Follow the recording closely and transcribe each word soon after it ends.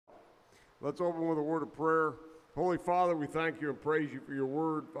Let's open with a word of prayer. Holy Father, we thank you and praise you for your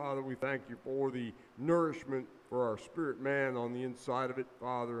word. Father, we thank you for the nourishment for our spirit man on the inside of it,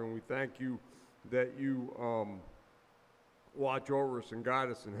 Father, and we thank you that you watch over us and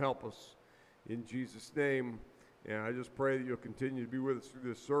guide us and help us in Jesus' name. And I just pray that you'll continue to be with us through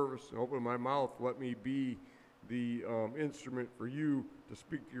this service and open my mouth. Let me be the instrument for you to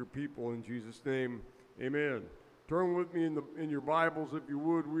speak to your people in Jesus' name. Amen. Turn with me in your Bibles, if you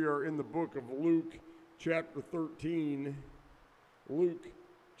would. We are in the book of Luke, chapter 13. Luke,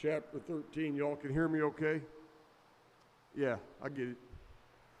 chapter 13. Y'all can hear me okay? Yeah, I get it.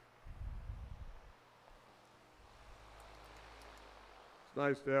 It's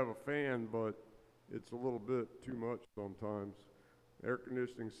nice to have a fan, but it's a little bit too much sometimes. Air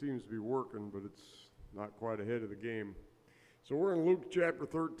conditioning seems to be working, but it's not quite ahead of the game. So we're in Luke chapter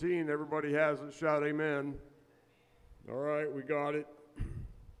 13. Everybody has it. Shout amen. All right, we got it.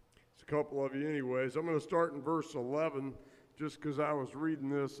 It's a couple of you anyways. I'm going to start in verse 11 just because I was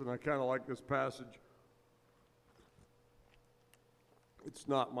reading this and I kind of like this passage. It's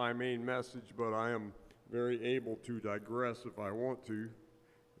not my main message, but I am very able to digress if I want to.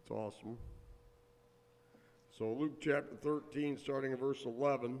 It's awesome. So Luke chapter 13, starting in verse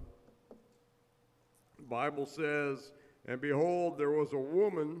 11, the Bible says, "And behold, there was a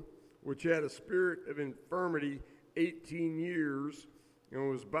woman which had a spirit of infirmity 18 years, and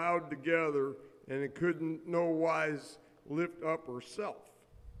was bowed together, and it couldn't no wise lift up herself.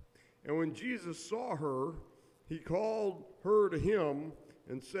 And when Jesus saw her, he called her to him,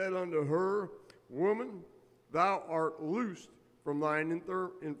 and said unto her, Woman, thou art loosed from thine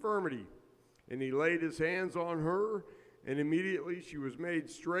infirmity. And he laid his hands on her, and immediately she was made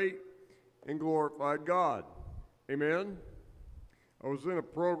straight and glorified God." Amen. I was in a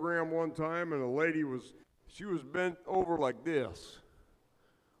program one time, and a lady was bent over like this.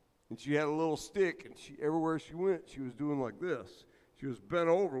 And she had a little stick, and everywhere she went, she was doing like this. She was bent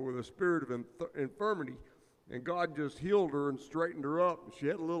over with a spirit of infirmity, and God just healed her and straightened her up. She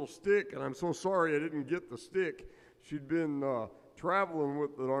had a little stick, and I'm so sorry I didn't get the stick. She'd been traveling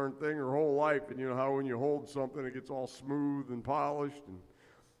with the darn thing her whole life, and you know how when you hold something, it gets all smooth and polished, and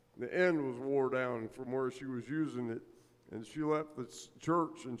the end was wore down from where she was using it. And she left the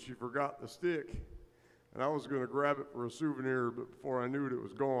church, and she forgot the stick. And I was going to grab it for a souvenir, but before I knew it, it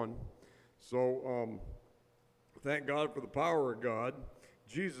was gone. So thank God for the power of God.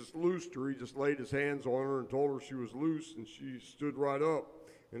 Jesus loosed her. He just laid his hands on her and told her she was loose, and she stood right up.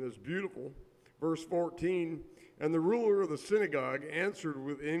 And it's beautiful. Verse 14, "And the ruler of the synagogue answered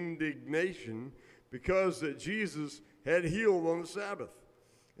with indignation, because that Jesus had healed on the Sabbath,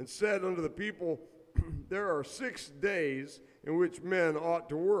 and said unto the people, There are 6 days in which men ought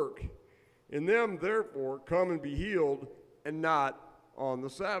to work. In them, therefore, come and be healed, and not on the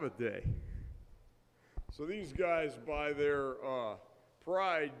Sabbath day." So these guys, by their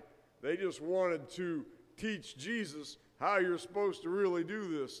pride, they just wanted to teach Jesus how you're supposed to really do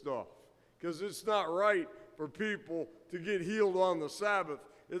this stuff. Because it's not right for people to get healed on the Sabbath.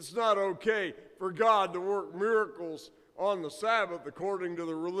 It's not okay for God to work miracles on the Sabbath according to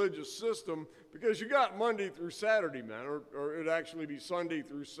the religious system, because you got Monday through Saturday, man, or it'd actually be Sunday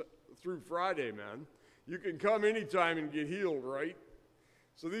through Friday, man. You can come anytime and get healed, right?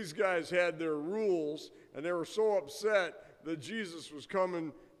 So these guys had their rules, and they were so upset that Jesus was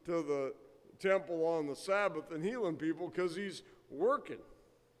coming to the temple on the Sabbath and healing people because he's working.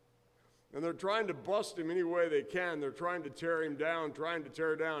 And they're trying to bust him any way they can. They're trying to tear him down, trying to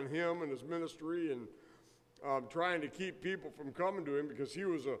tear down him and his ministry, and trying to keep people from coming to him because he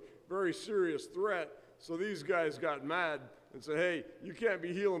was a very serious threat. So these guys got mad and said, "Hey, you can't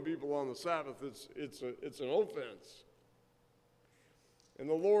be healing people on the Sabbath. It's an offense." And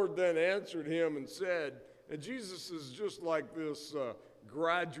the Lord then answered him and said, and Jesus is just like this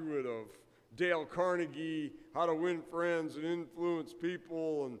graduate of Dale Carnegie, how to win friends and influence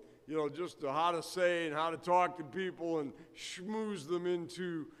people, and just how to say and how to talk to people and schmooze them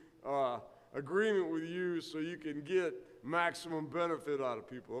into agreement with you so you can get maximum benefit out of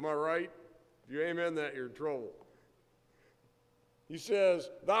people. Am I right? If you amen that, you're in trouble. He says,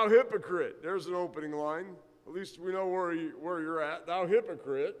 "Thou hypocrite." There's an opening line. At least we know where you're at. "Thou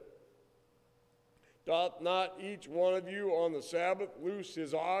hypocrite, doth not each one of you on the Sabbath loose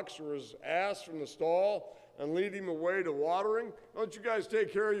his ox or his ass from the stall and lead him away to watering? Don't you guys take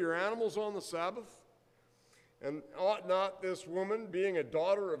care of your animals on the Sabbath? And ought not this woman, being a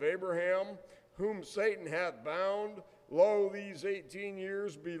daughter of Abraham, whom Satan hath bound, lo, these 18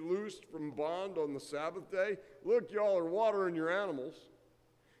 years be loosed from bond on the Sabbath day?" Look, y'all are watering your animals.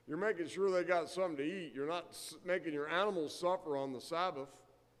 You're making sure they got something to eat. You're not making your animals suffer on the Sabbath.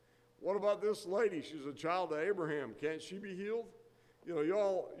 What about this lady? She's a child of Abraham. Can't she be healed? You know,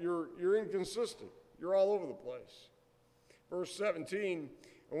 you're inconsistent. You're all over the place. Verse 17,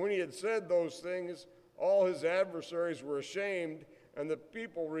 and when he had said those things, all his adversaries were ashamed, and the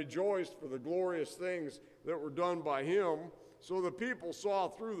people rejoiced for the glorious things that were done by him. So the people saw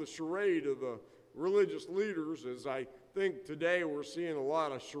through the charade of the religious leaders, as I think today we're seeing a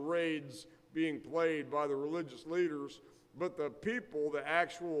lot of charades being played by the religious leaders, but the people, the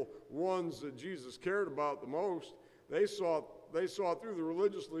actual ones that Jesus cared about the most, they saw through the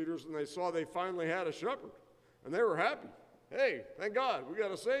religious leaders, and they saw they finally had a shepherd, and they were happy. Hey, thank God, we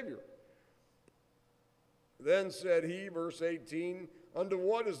got a Savior. Then said he, verse 18, unto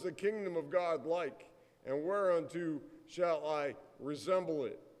what is the kingdom of God like, and whereunto shall I resemble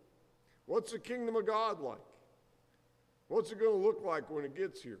it? What's the kingdom of God like? What's it going to look like when it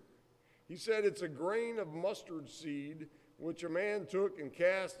gets here? He said, it's a grain of mustard seed, which a man took and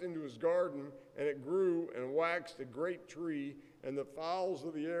cast into his garden, and it grew and waxed a great tree, and the fowls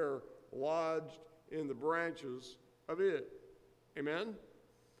of the air lodged in the branches of it. Amen?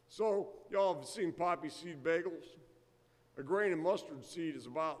 So, y'all have seen poppy seed bagels? A grain of mustard seed is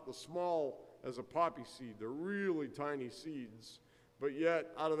about as small as a poppy seed. They're really tiny seeds. But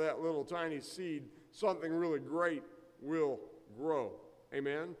yet, out of that little tiny seed, something really great will grow.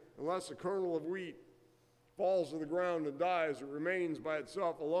 Amen? Unless a kernel of wheat falls to the ground and dies, it remains by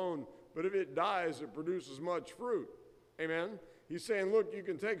itself alone. But if it dies, it produces much fruit. Amen? He's saying, look, you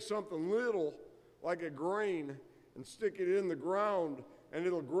can take something little, like a grain, and stick it in the ground, and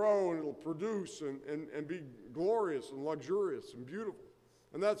it'll grow and it'll produce and be glorious and luxurious and beautiful.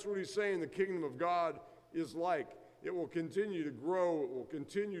 And that's what he's saying the kingdom of God is like. It will continue to grow. It will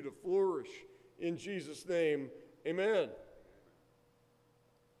continue to flourish. In Jesus' name, amen.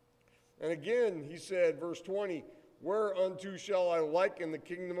 And again, he said, verse 20, whereunto shall I liken the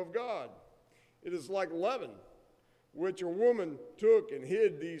kingdom of God? It is like leaven, which a woman took and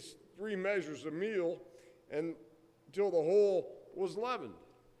hid these 3 measures of meal until the whole was leavened.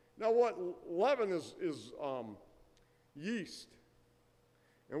 Now what leaven is yeast.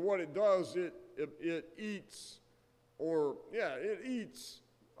 And what it does, it eats, it eats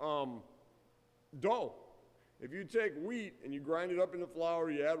dough. If you take wheat and you grind it up into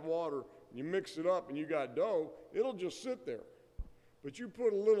flour, you add water, and you mix it up and you got dough, it'll just sit there. But you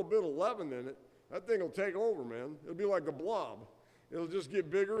put a little bit of leaven in it, that thing will take over, man. It'll be like a blob. It'll just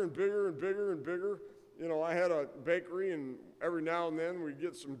get bigger and bigger and bigger and bigger. You know, I had a bakery, and every now and then we'd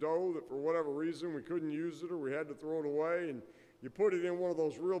get some dough that for whatever reason we couldn't use it or we had to throw it away, and you put it in one of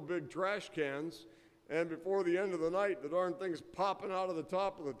those real big trash cans, and before the end of the night, the darn thing's popping out of the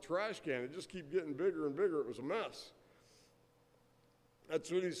top of the trash can. It just keeps getting bigger and bigger. It was a mess.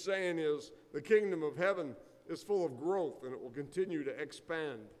 That's what he's saying is the kingdom of heaven is full of growth, and it will continue to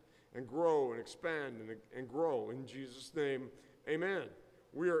expand and grow and expand and grow. In Jesus' name, amen.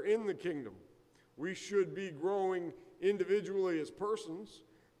 We are in the kingdom. We should be growing individually as persons,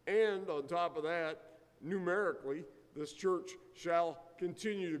 and on top of that, numerically, this church shall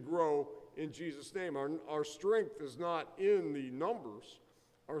continue to grow in Jesus' name. Our strength is not in the numbers.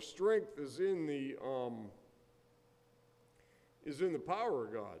 Our strength is in the power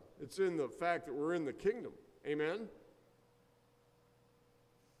of God. It's in the fact that we're in the kingdom. Amen?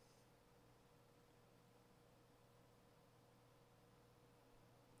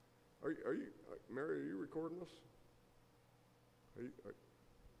 Are you Mary, are you recording this?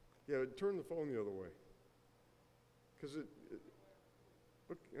 Yeah, turn the phone the other way. Because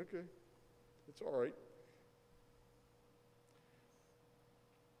okay, it's all right.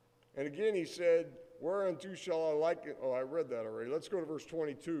 And again he said, whereunto shall I liken? Oh, I read that already. Let's go to verse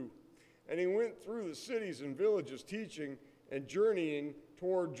 22. And he went through the cities and villages teaching and journeying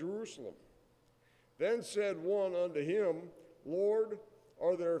toward Jerusalem. Then said one unto him, Lord,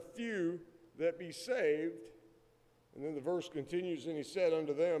 are there few that be saved? And then the verse continues, and he said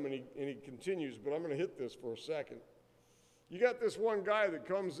unto them, and he continues, but I'm going to hit this for a second. You got this one guy that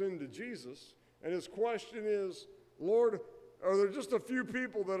comes into Jesus, and his question is, Lord, are there just a few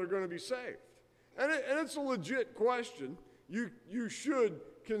people that are going to be saved? And it's a legit question. You should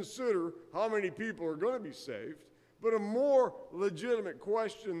consider how many people are going to be saved. But a more legitimate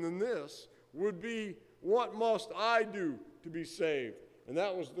question than this would be, what must I do to be saved? And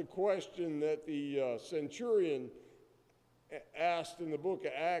that was the question that the centurion asked in the book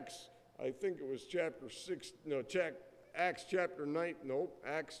of Acts. I think it was Acts chapter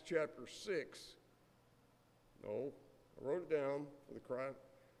 6. No, I wrote it down for the crowd.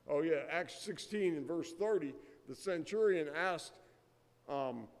 Oh yeah, Acts 16 and verse 30, the centurion asked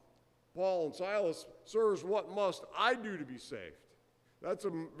Paul and Silas, sirs, what must I do to be saved? That's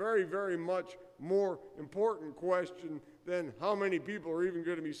a very, very much more important question than how many people are even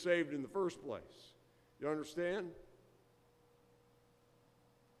going to be saved in the first place. You understand?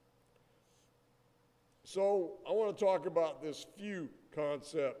 So I want to talk about this few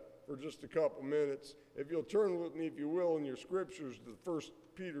concept for just a couple minutes. If you'll turn with me, if you will, in your scriptures to 1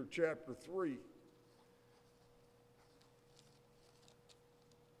 Peter chapter 3.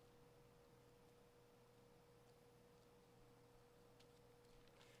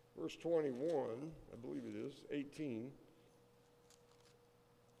 Verse 21, I believe it is, 18.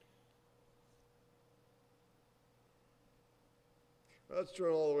 Let's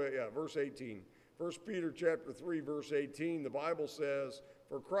turn all the way, verse 18. 1 Peter chapter 3, verse 18, the Bible says,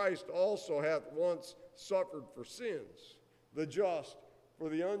 "For Christ also hath once suffered for sins, the just for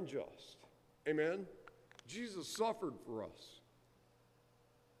the unjust." Amen? Jesus suffered for us.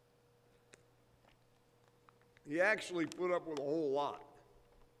 He actually put up with a whole lot,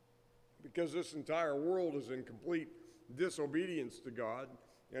 because this entire world is in complete disobedience to God.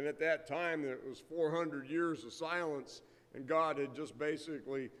 And at that time, it was 400 years of silence, and God had just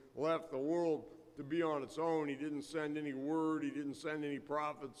basically left the world to be on its own. He didn't send any word. He didn't send any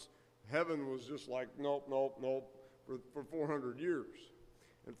prophets. Heaven was just like, nope, nope, nope, for 400 years.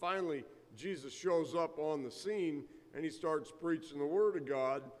 And finally, Jesus shows up on the scene, and he starts preaching the word of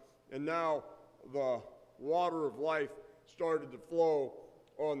God, and now the water of life started to flow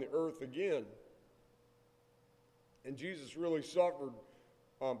on the earth again. And Jesus really suffered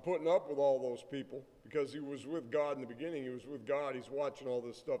putting up with all those people, because he was with God in the beginning. He was with God. He's watching all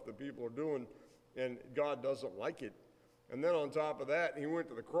this stuff that people are doing, and God doesn't like it. And then on top of that, he went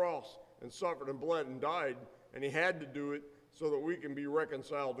to the cross and suffered and bled and died, and he had to do it so that we can be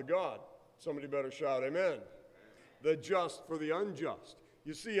reconciled to God. Somebody better shout amen. The just for the unjust.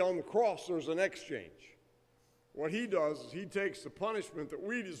 You see, on the cross, there's an exchange. What he does is he takes the punishment that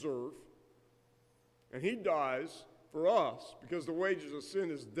we deserve, and he dies for us, because the wages of sin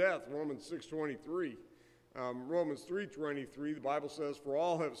is death, Romans 6:23. Romans 3:23, the Bible says, "For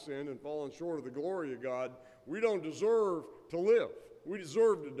all have sinned and fallen short of the glory of God." We don't deserve to live. We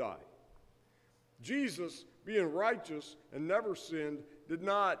deserve to die. Jesus, being righteous and never sinned, did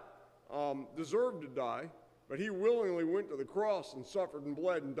not deserve to die, but he willingly went to the cross and suffered and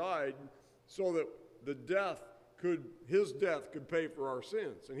bled and died so that his death could pay for our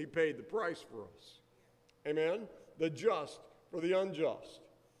sins, and he paid the price for us. Amen? The just for the unjust,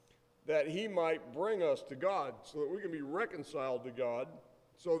 that he might bring us to God so that we can be reconciled to God,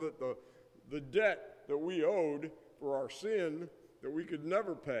 so that the debt that we owed for our sin that we could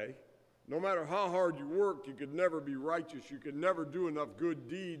never pay, no matter how hard you worked, you could never be righteous. You could never do enough good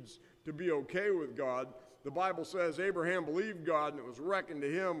deeds to be okay with God. The Bible says Abraham believed God, and it was reckoned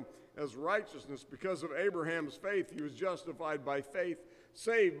to him as righteousness. Because of Abraham's faith, he was justified by faith,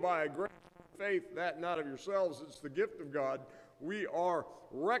 saved by a great faith, that not of yourselves, it's the gift of God. We are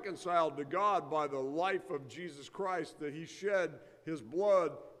reconciled to God by the life of Jesus Christ, that he shed his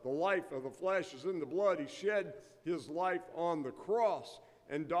blood. The life of the flesh is in the blood. He shed his life on the cross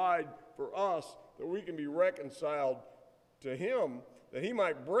and died for us, that we can be reconciled to him, that he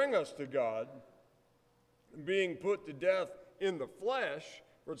might bring us to God, being put to death in the flesh.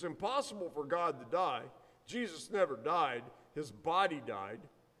 For it's impossible for God to die. Jesus never died. His body died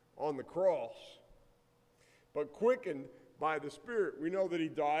on the cross, but quickened by the Spirit. We know that he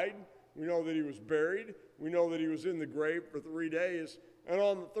died. We know that he was buried. We know that he was in the grave for 3 days. And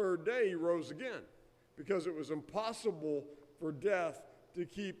on the third day, he rose again, because it was impossible for death to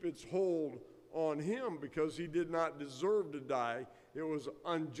keep its hold on him, because he did not deserve to die. It was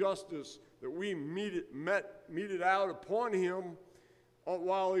injustice that we meted out upon him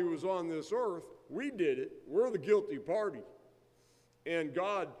while he was on this earth. We did it. We're the guilty party. And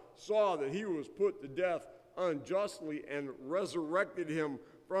God saw that he was put to death unjustly and resurrected him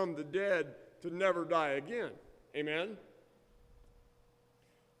from the dead to never die again. Amen?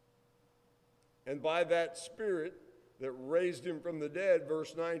 And by that Spirit that raised him from the dead,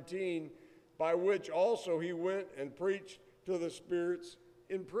 verse 19, by which also he went and preached to the spirits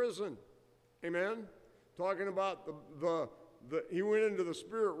in prison. Amen? Talking about he went into the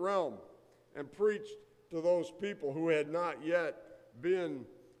spirit realm and preached to those people who had not yet been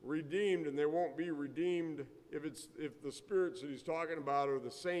redeemed, and they won't be redeemed if the spirits that he's talking about are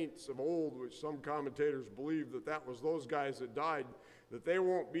the saints of old, which some commentators believe that was those guys that died, that they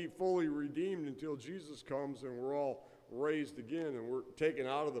won't be fully redeemed until Jesus comes and we're all raised again and we're taken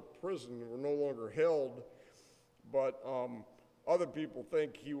out of the prison and we're no longer held. But other people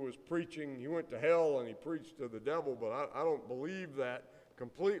think he was preaching, he went to hell and he preached to the devil, but I don't believe that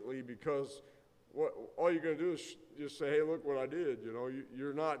completely, because all you're going to do is just say, hey, look what I did. You know,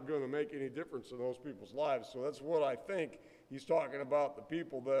 you're not going to make any difference in those people's lives. So that's what I think he's talking about, the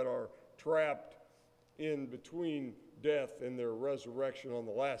people that are trapped in between death and their resurrection on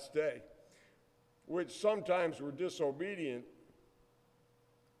the last day, which sometimes were disobedient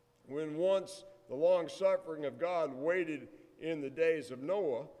when once the long suffering of God waited in the days of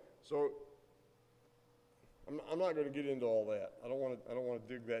Noah. So I'm not going to get into all that. I don't want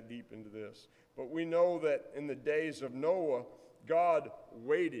to dig that deep into this. But we know that in the days of Noah, God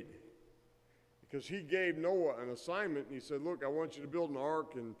waited because he gave Noah an assignment. And he said, look, I want you to build an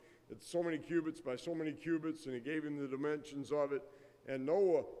ark, and it's so many cubits by so many cubits, and he gave him the dimensions of it. And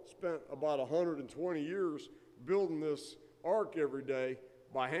Noah spent about 120 years building this ark every day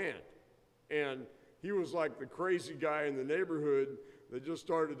by hand. And he was like the crazy guy in the neighborhood that just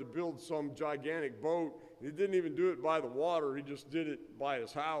started to build some gigantic boat. He didn't even do it by the water. He just did it by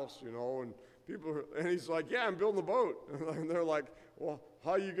his house, you know. And he's like, yeah, I'm building a boat. And they're like, well,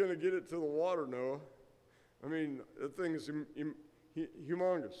 how are you going to get it to the water, Noah? I mean, the thing is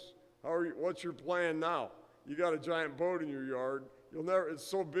humongous. What's your plan now? You got a giant boat in your yard. It's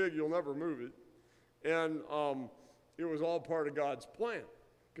so big you'll never move it. And it was all part of God's plan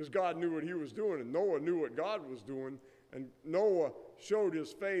because God knew what he was doing, and Noah knew what God was doing. And Noah showed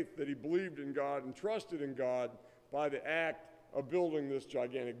his faith that he believed in God and trusted in God by the act of building this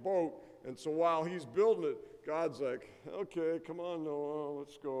gigantic boat. And so while he's building it, God's like, okay, come on, Noah,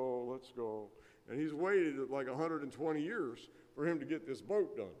 let's go. And he's waited like 120 years for him to get this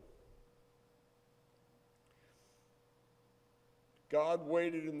boat done. God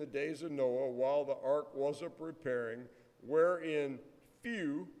waited in the days of Noah while the ark was preparing, wherein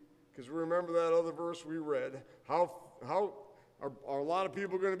few, because remember that other verse we read, how are a lot of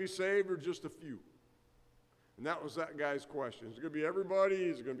people going to be saved or just a few? And that was that guy's question. Is it going to be everybody?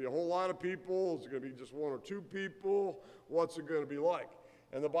 Is it going to be a whole lot of people? Is it going to be just one or two people? What's it going to be like?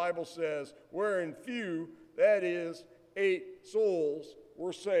 And the Bible says, wherein few, that is, 8 souls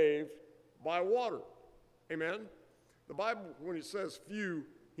were saved by water. Amen? The Bible, when it says few,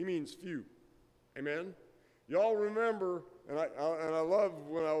 he means few. Amen? Y'all remember, and I love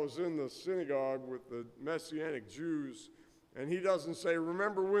when I was in the synagogue with the Messianic Jews, and he doesn't say,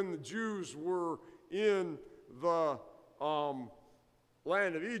 remember when the Jews were in the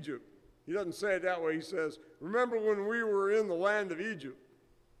land of Egypt. He doesn't say it that way. He says, remember when we were in the land of Egypt.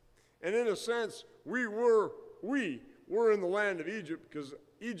 And in a sense, we were in the land of Egypt because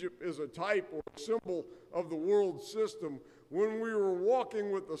Egypt is a type or a symbol of the world system. When we were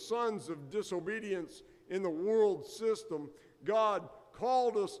walking with the sons of disobedience in the world system, God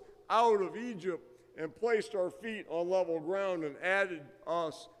called us out of Egypt and placed our feet on level ground and added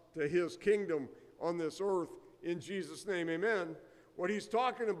us to his kingdom on this earth in Jesus' name, amen. What he's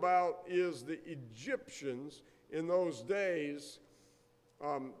talking about is the Egyptians in those days,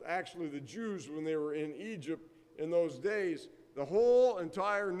 actually the Jews when they were in Egypt in those days, the whole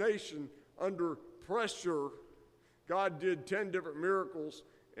entire nation under pressure. God did 10 different miracles,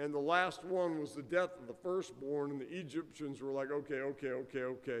 and the last one was the death of the firstborn, and the Egyptians were like, okay,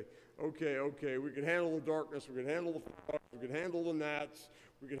 we can handle the darkness, we can handle the fire, we can handle the gnats,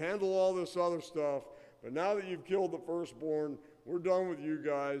 we can handle all this other stuff, but now that you've killed the firstborn, we're done with you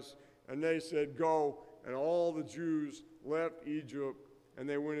guys. And they said, go, and all the Jews left Egypt, and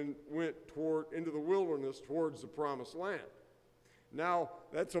they went into the wilderness towards the promised land. Now,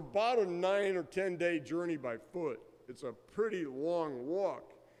 that's about a 9 or 10 day journey by foot. It's a pretty long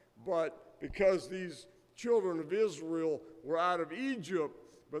walk, but because these children of Israel were out of Egypt,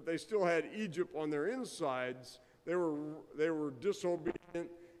 but they still had Egypt on their insides, they were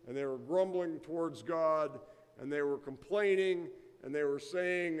disobedient, and they were grumbling towards God, and they were complaining, and they were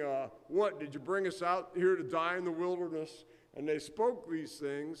saying, what, did you bring us out here to die in the wilderness? And they spoke these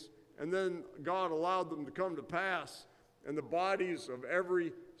things, and then God allowed them to come to pass, and the bodies of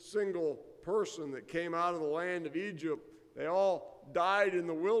every single person that came out of the land of Egypt, they all died in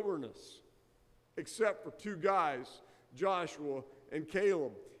the wilderness, except for 2 guys, Joshua and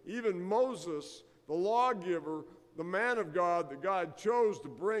Caleb. Even Moses, the lawgiver, the man of God that God chose to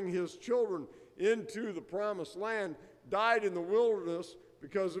bring his children into the promised land, died in the wilderness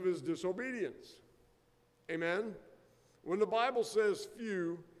because of his disobedience. Amen? When the Bible says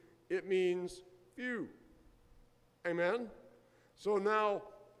few, it means few. Amen? So now,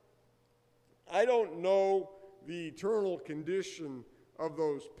 I don't know the eternal condition of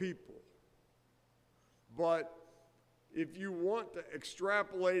those people, but if you want to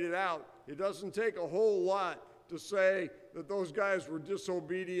extrapolate it out, it doesn't take a whole lot to say that those guys were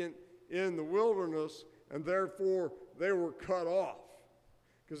disobedient in the wilderness and therefore they were cut off.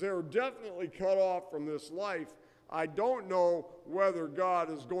 because they were definitely cut off from this life. I don't know whether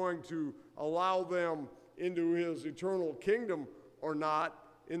God is going to allow them into his eternal kingdom or not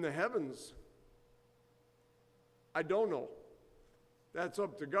in the heavens. I don't know. That's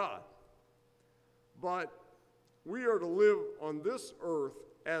up to God. But we are to live on this earth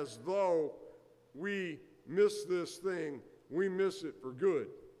as though we miss this thing. We miss it for good.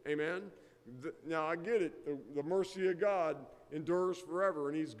 Amen? Now, I get it. The mercy of God endures forever,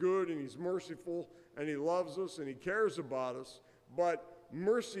 and he's good, and he's merciful, and he loves us, and he cares about us. But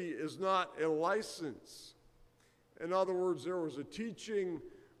mercy is not a license. In other words, there was a teaching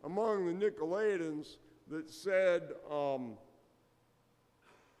among the Nicolaitans that said,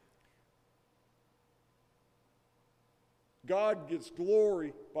 God gets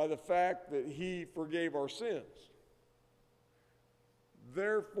glory by the fact that he forgave our sins.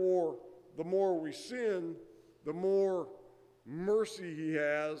 Therefore, the more we sin, the more mercy he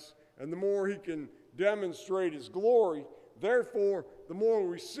has, and the more he can demonstrate his glory. Therefore, the more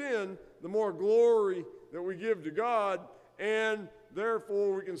we sin, the more glory that we give to God, and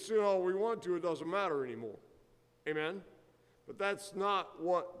therefore we can sin all we want to. It doesn't matter anymore. Amen? But that's not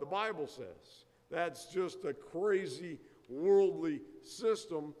what the Bible says. That's just a crazy worldly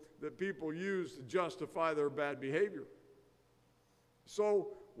system that people use to justify their bad behavior. So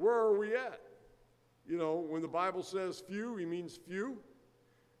where are we at? You know, when the Bible says few, he means few.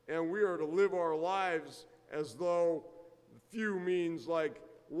 And we are to live our lives as though few means like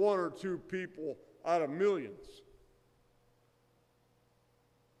one or two people out of millions.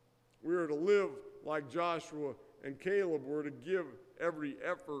 We are to live like Joshua and Caleb were to give every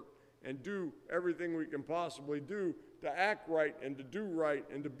effort and do everything we can possibly do to act right and to do right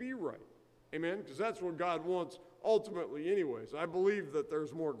and to be right. Amen? Because that's what God wants ultimately anyways. I believe that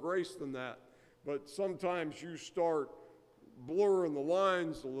there's more grace than that. But sometimes you start blurring the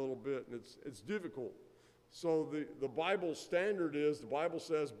lines a little bit, and it's difficult. So the Bible standard is, the Bible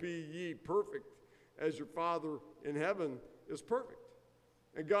says, be ye perfect as your Father in heaven is perfect.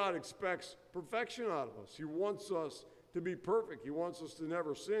 And God expects perfection out of us. He wants us to be perfect. He wants us to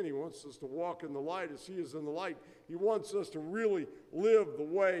never sin. He wants us to walk in the light as he is in the light. He wants us to really live the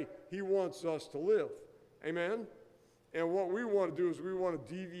way he wants us to live. Amen? And what we want to do is we want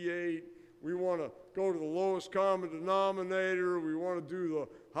to deviate. We want to go to the lowest common denominator. We want to do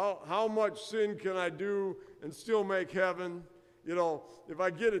the how much sin can I do and still make heaven? You know, if I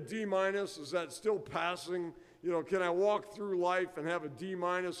get a D minus, is that still passing? You know, can I walk through life and have a D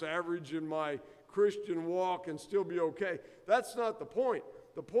minus average in my Christian walk and still be okay? That's not the point.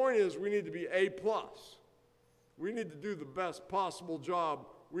 The point is we need to be A+. We need to do the best possible job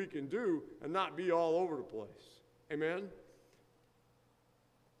we can do and not be all over the place. Amen?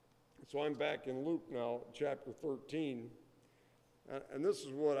 So I'm back in Luke now, chapter 13. And this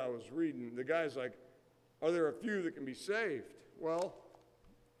is what I was reading. The guy's like, are there a few that can be saved? Well,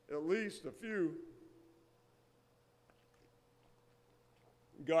 at least a few.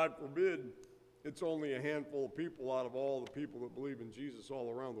 God forbid it's only a handful of people out of all the people that believe in Jesus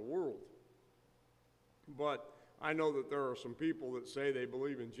all around the world. But I know that there are some people that say they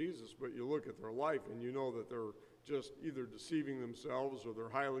believe in Jesus, but you look at their life and you know that they're just either deceiving themselves or they're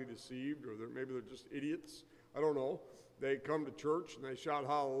highly deceived or maybe they're just idiots. I don't know. They come to church and they shout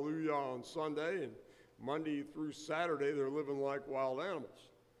hallelujah on Sunday, and Monday through Saturday they're living like wild animals.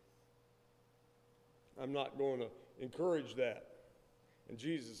 I'm not going to encourage that. And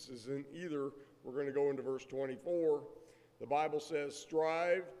Jesus isn't either. We're going to go into verse 24. The Bible says,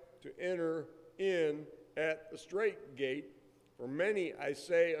 strive to enter in at the strait gate, for many, I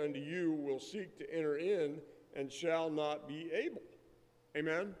say unto you, will seek to enter in and shall not be able.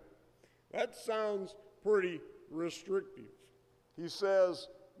 Amen? That sounds pretty restrictive. He says,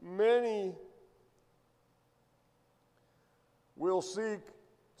 many will seek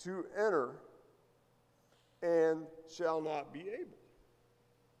to enter and shall not be able.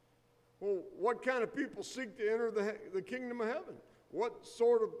 Well, what kind of people seek to enter the kingdom of heaven? What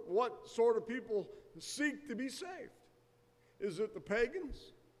sort of people seek to be saved? Is it the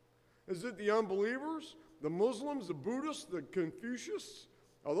pagans? Is it the unbelievers? The Muslims, the Buddhists, the Confucius?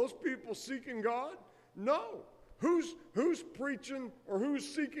 Are those people seeking God? No. Who's preaching or who's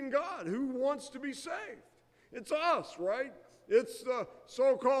seeking God? Who wants to be saved? It's us, right? It's the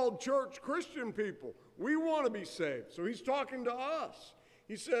so-called church Christian people. We want to be saved. So he's talking to us.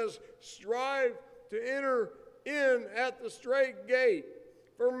 He says, strive to enter in at the strait gate.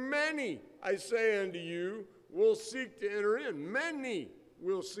 For many, I say unto you, will seek to enter in. Many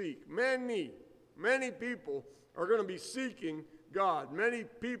will seek. Many people are going to be seeking God. Many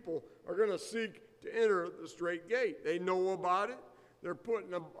people are going to seek to enter the strait gate. They know about it. They're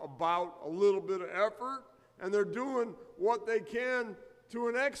putting about a little bit of effort, and they're doing what they can to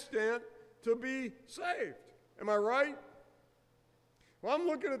an extent to be saved. Am I right? Well, I'm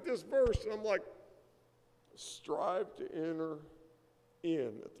looking at this verse, and I'm like, strive to enter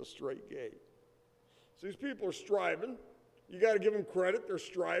in at the straight gate. So these people are striving. You got to give them credit. They're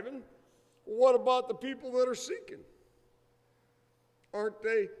striving. What about the people that are seeking? Aren't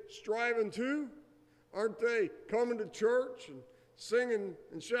they striving too? Aren't they coming to church and singing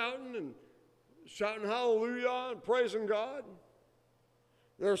and shouting hallelujah and praising God?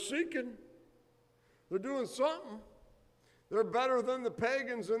 They're seeking. They're doing something. They're better than the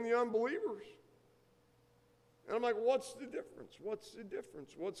pagans and the unbelievers. And I'm like, what's the difference? What's the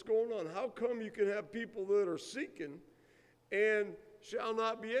difference? What's going on? How come you can have people that are seeking and shall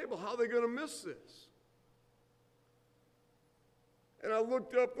not be able? How are they going to miss this? And I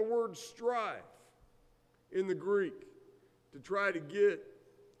looked up the word strive in the Greek to try to get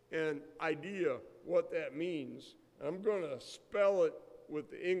an idea what that means. I'm going to spell it with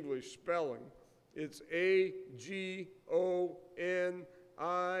the English spelling. It's Agonize.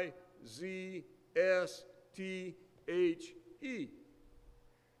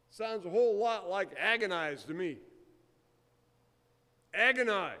 Sounds a whole lot like agonize to me.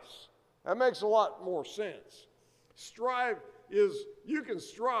 Agonize. That makes a lot more sense. Strive is, you can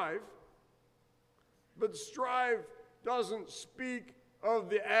strive, but strive doesn't speak of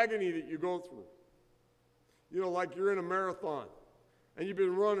the agony that you go through. You know, like you're in a marathon and you've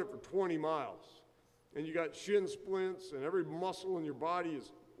been running for 20 miles and you got shin splints and every muscle in your body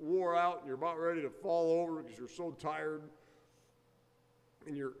is wore out and you're about ready to fall over because you're so tired,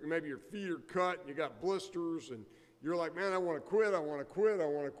 and maybe your feet are cut and you got blisters and you're like, man, I want to quit,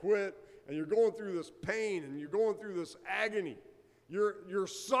 and you're going through this pain and you're going through this agony. You're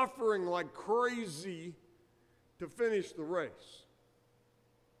suffering like crazy to finish the race.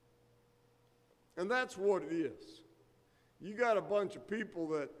 And that's what it is. You got a bunch of people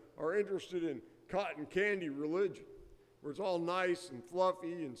that are interested in cotton candy religion, where it's all nice and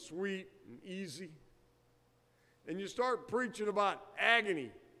fluffy and sweet and easy. And you start preaching about agony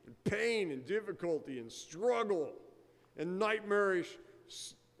and pain and difficulty and struggle and nightmarish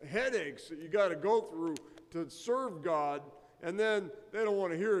headaches that you got to go through to serve God, and then they don't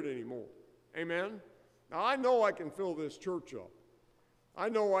want to hear it anymore. Amen? Now, I know I can fill this church up. I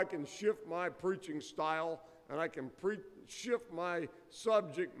know I can shift my preaching style, and I can shift my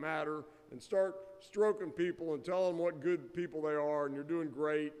subject matter and start stroking people and telling them what good people they are, and you're doing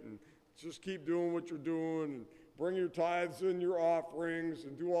great, and just keep doing what you're doing, and bring your tithes and your offerings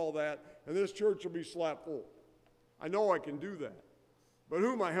and do all that, and this church will be slap full. I know I can do that. But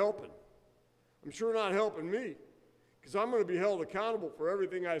who am I helping? I'm sure not helping me, because I'm going to be held accountable for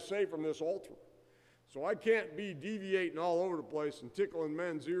everything I say from this altar. So I can't be deviating all over the place and tickling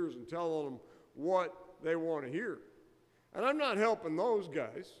men's ears and telling them what they want to hear. And I'm not helping those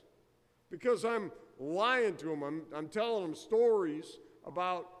guys because I'm lying to them. I'm telling them stories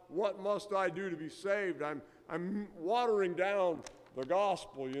about what must I do to be saved. I'm watering down the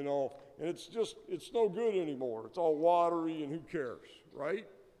gospel, you know, and it's no good anymore. It's all watery, and who cares, right?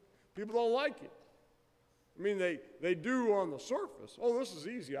 People don't like it. I mean, they do on the surface. Oh, this is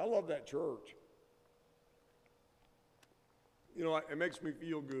easy. I love that church. You know, it makes me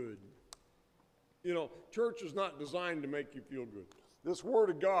feel good. You know, church is not designed to make you feel good. This Word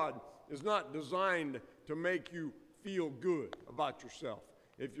of God is not designed to make you feel good about yourself.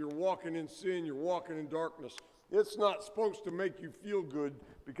 If you're walking in sin, you're walking in darkness, it's not supposed to make you feel good,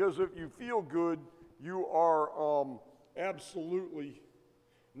 because if you feel good, you are absolutely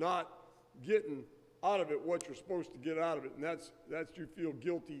not getting out of it what you're supposed to get out of it, and that's you feel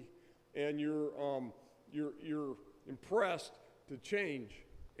guilty, and you're impressed to change.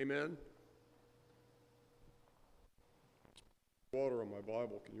 Amen. Water on my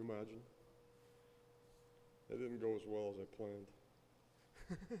Bible, can you imagine? That didn't go as well as I planned.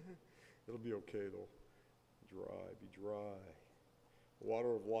 It'll be okay though. Be dry. The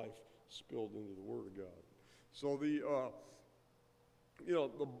water of life spilled into the Word of God. So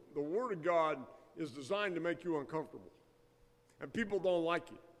the Word of God is designed to make you uncomfortable, and people don't like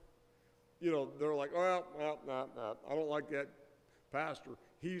it. You know, they're like, well, I don't like that pastor.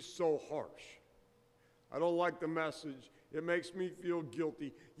 He's so harsh. I don't like the message. It makes me feel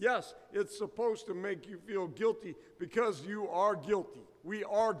guilty. Yes, it's supposed to make you feel guilty because you are guilty. We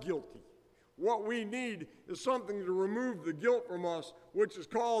are guilty. What we need is something to remove the guilt from us, which is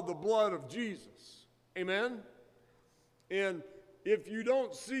called the blood of Jesus. Amen? And if you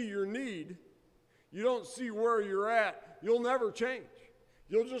don't see your need, you don't see where you're at, you'll never change.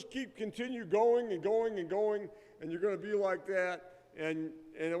 You'll just continue going and going and going, and you're going to be like that and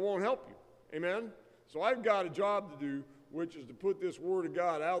it won't help you. Amen? So I've got a job to do, which is to put this Word of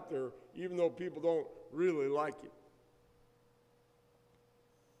God out there, even though people don't really like it.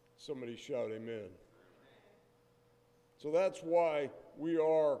 Somebody shout amen. So that's why we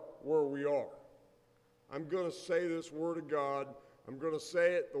are where we are. I'm going to say this Word of God. I'm going to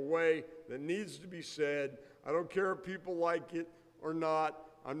say it the way that needs to be said. I don't care if people like it or not.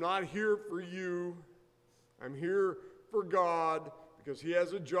 I'm not here for you. I'm here for God because He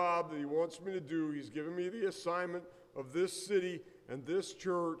has a job that He wants me to do. He's given me the assignment of this city and this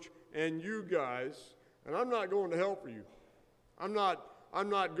church and you guys, and I'm not going to hell for you. I'm not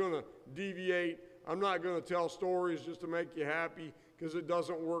going to deviate. I'm not going to tell stories just to make you happy because it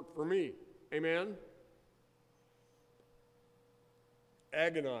doesn't work for me. Amen?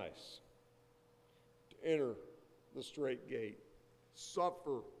 Agonize to enter the straight gate.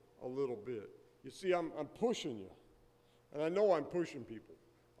 Suffer a little bit. You see, I'm pushing you. And I know I'm pushing people.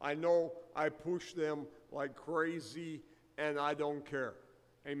 I know I push them like crazy, and I don't care.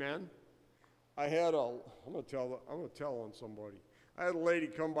 Amen? I'm going to tell on somebody. I had a lady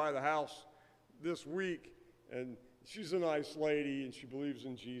come by the house this week, and she's a nice lady, and she believes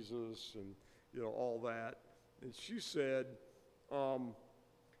in Jesus, and all that. And she said, I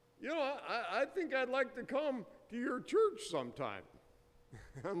think I'd like to come to your church sometime.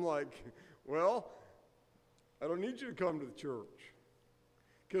 I'm like, well, I don't need you to come to the church.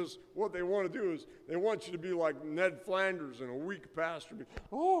 Because what they want to do is they want you to be like Ned Flanders and a weak pastor.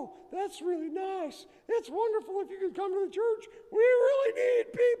 Oh, that's really nice. It's wonderful if you could come to the church. We really need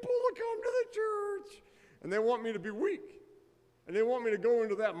people to come to the church. And they want me to be weak. And they want me to go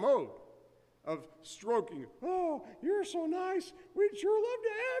into that mode of stroking. Oh, you're so nice. We'd sure love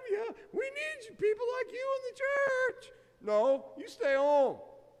to have you. We need people like you in the church. No, you stay home.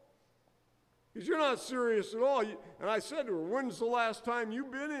 Because you're not serious at all. And I said to her, when's the last time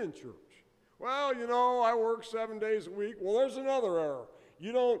you've been in church? Well, I work 7 days a week. Well, there's another error.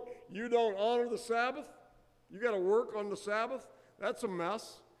 You don't honor the Sabbath? You got to work on the Sabbath? That's a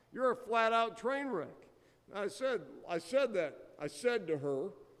mess. You're a flat-out train wreck. I said that. I said to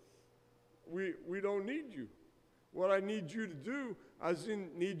her, we don't need you. What I need you to do, I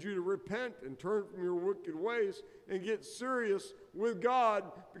need you to repent and turn from your wicked ways and get serious with God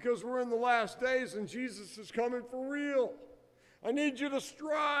because we're in the last days and Jesus is coming for real. I need you to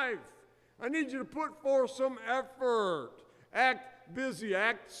strive. I need you to put forth some effort. Act busy.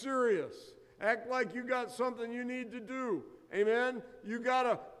 Act serious. Act like you got something you need to do. Amen? You got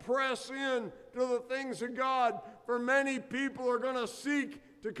to press in to the things of God, for many people are going to seek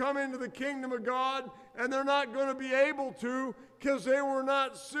to come into the kingdom of God, and they're not going to be able to because they were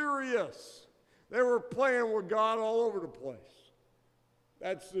not serious. They were playing with God all over the place.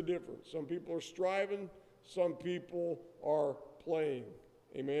 That's the difference. Some people are striving, some people are playing.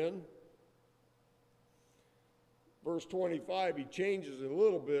 Amen? Verse 25, he changes it a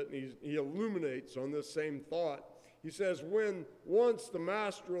little bit, and he illuminates on this same thought. He says, when once the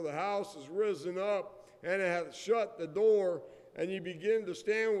master of the house is risen up and hath shut the door, and ye begin to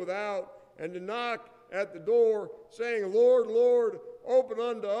stand without and to knock at the door, saying, Lord, Lord, open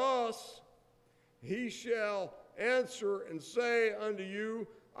unto us, he shall answer and say unto you,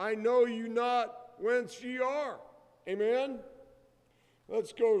 I know you not whence ye are. Amen?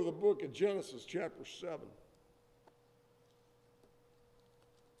 Let's go to the book of Genesis chapter 7.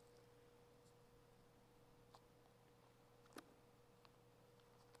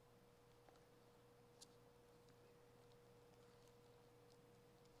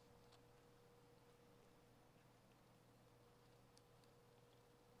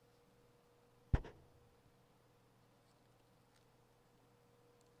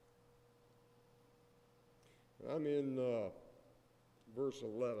 I'm in verse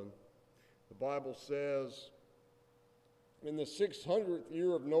 11. The Bible says, in the 600th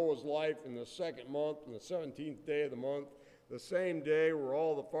year of Noah's life, in the 2nd month, in the 17th day of the month, the same day were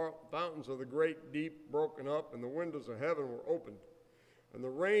all the fountains of the great deep broken up, and the windows of heaven were opened. And the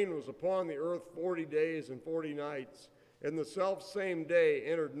rain was upon the earth 40 days and 40 nights. In the selfsame day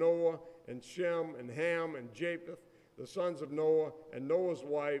entered Noah, and Shem, and Ham, and Japheth, the sons of Noah, and Noah's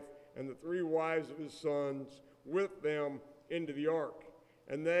wife, and the 3 wives of his sons, with them into the ark.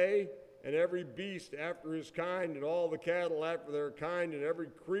 And they, and every beast after his kind, and all the cattle after their kind, and every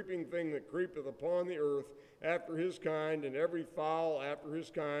creeping thing that creepeth upon the earth after his kind, and every fowl after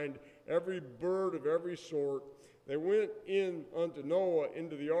his kind, every bird of every sort, they went in unto Noah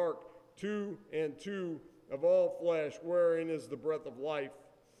into the ark, 2 and 2 of all flesh, wherein is the breath of life.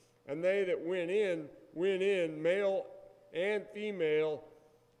 And they that went in, male and female,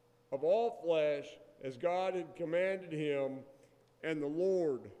 of all flesh, as God had commanded him, and the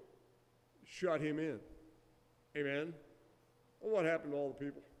Lord shut him in. Amen? Well, what happened to all the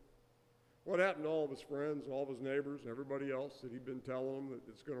people? What happened to all of his friends, all of his neighbors, and everybody else that he'd been telling them that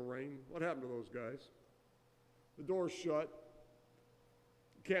it's going to rain? What happened to those guys? The door's shut.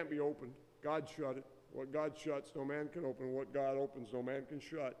 It can't be opened. God shut it. What God shuts, no man can open. What God opens, no man can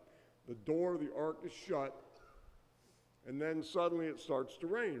shut. The door of the ark is shut, and then suddenly it starts to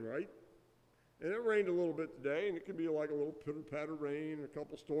rain, right? And it rained a little bit today, and it can be like a little pitter-patter rain, and a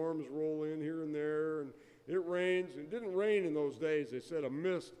couple storms roll in here and there, and it rains. It didn't rain in those days. They said a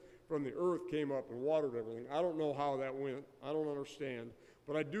mist from the earth came up and watered everything. I don't know how that went. I don't understand.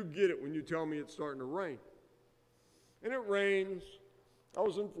 But I do get it when you tell me it's starting to rain. And it rains. I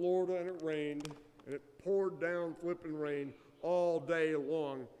was in Florida, and it rained, and it poured down flipping rain all day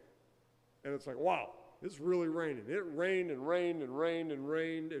long. And it's like, wow, it's really raining. It rained and rained and rained and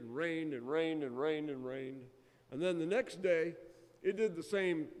rained and rained and rained and rained and rained. And then the next day, it did the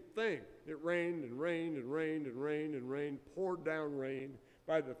same thing. It rained and rained and rained and rained and rained, poured down rain.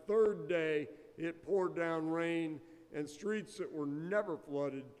 By the third day, it poured down rain, and streets that were never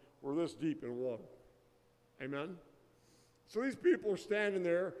flooded were this deep in water. Amen? So these people are standing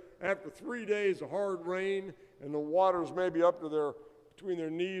there after 3 days of hard rain, and the water's maybe up to between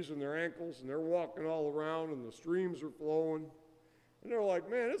their knees and their ankles, and they're walking all around, and the streams are flowing. And they're like,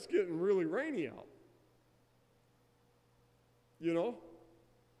 man, it's getting really rainy out. You know?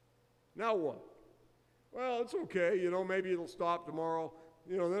 Now what? Well, it's okay. You know, maybe it'll stop tomorrow.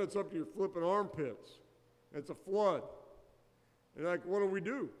 You know, then it's up to your flipping armpits. It's a flood. And like, what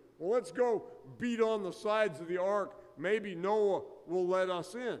do? Well, let's go beat on the sides of the ark. Maybe Noah will let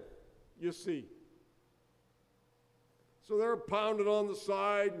us in, you see. So they're pounding on the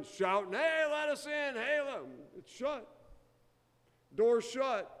side and shouting, hey, let us in, hey, it's shut. Door's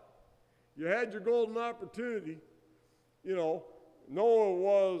shut. You had your golden opportunity. You know, Noah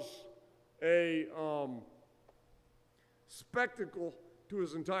was a spectacle to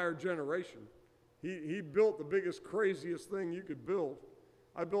his entire generation. He built the biggest, craziest thing you could build.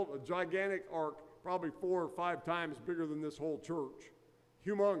 I built a gigantic ark, probably 4 or 5 times bigger than this whole church.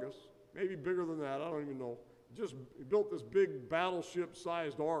 Humongous, maybe bigger than that, I don't even know. Just built this big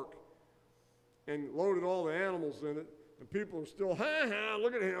battleship-sized ark and loaded all the animals in it. And people are still,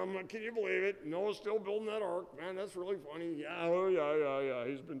 look at him, can you believe it? Noah's still building that ark. Man, that's really funny. Yeah.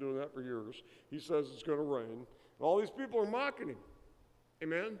 He's been doing that for years. He says it's going to rain. And all these people are mocking him.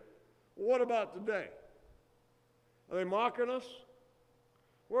 Amen? Well, what about today? Are they mocking us?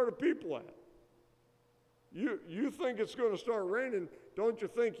 Where are the people at? You think it's going to start raining, don't you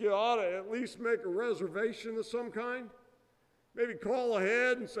think you ought to at least make a reservation of some kind? Maybe call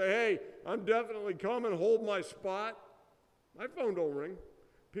ahead and say, hey, I'm definitely coming, hold my spot. My phone don't ring.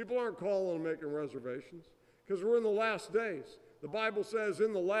 People aren't calling and making reservations because we're in the last days. The Bible says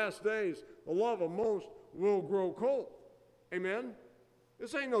in the last days, the love of most will grow cold. Amen?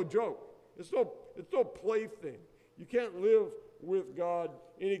 This ain't no joke. It's no plaything. You can't live with God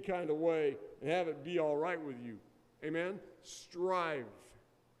any kind of way and have it be all right with you. Amen? Strive.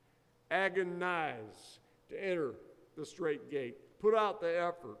 Agonize to enter the straight gate. Put out the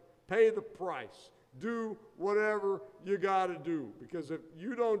effort. Pay the price. Do whatever you got to do. Because if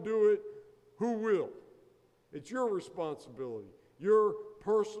you don't do it, who will? It's your responsibility. Your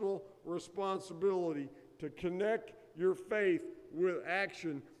personal responsibility to connect your faith with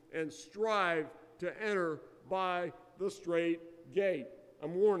action and strive to enter by the straight gate.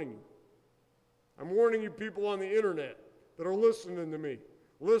 I'm warning you. I'm warning you people on the internet that are listening to me.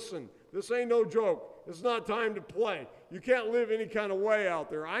 Listen, this ain't no joke. It's not time to play. You can't live any kind of way out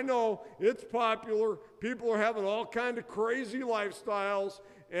there. I know it's popular. People are having all kind of crazy lifestyles,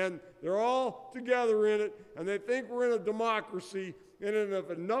 and they're all together in it, and they think we're in a democracy, and if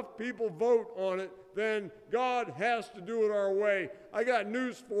enough people vote on it, then God has to do it our way. I got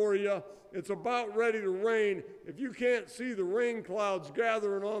news for you. It's about ready to rain. If you can't see the rain clouds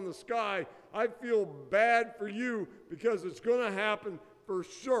gathering on the sky, I feel bad for you because it's going to happen for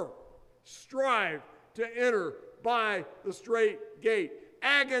sure. Strive to enter by the straight gate.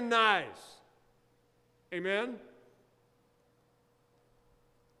 Agonize. Amen?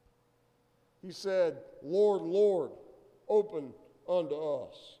 He said, Lord, Lord, open unto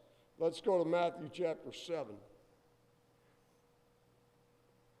us. Let's go to Matthew chapter 7.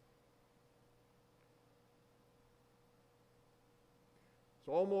 It's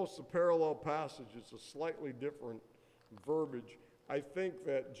almost a parallel passage. It's a slightly different verbiage. I think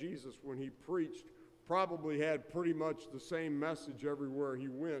that Jesus, when he preached, probably had pretty much the same message everywhere he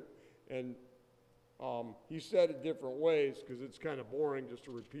went. And he said it different ways because it's kind of boring just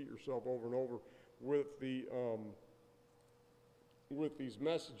to repeat yourself over and over with the with these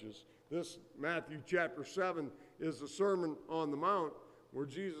messages. This Matthew chapter 7 is the Sermon on the Mount, where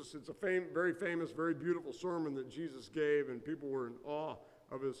Jesus, it's a very famous, very beautiful sermon that Jesus gave, and people were in awe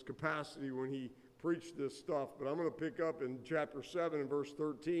of his capacity when he preached this stuff. But I'm going to pick up in chapter 7 and verse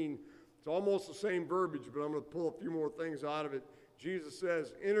 13. It's almost the same verbiage, but I'm going to pull a few more things out of it. Jesus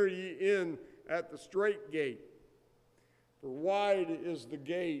says, "Enter ye in at the strait gate, for wide is the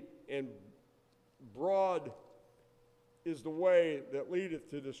gate, and broad is the way that leadeth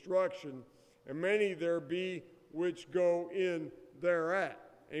to destruction, and many there be which go in thereat."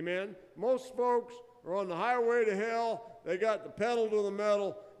 Amen? Most folks are on the highway to hell. They got the pedal to the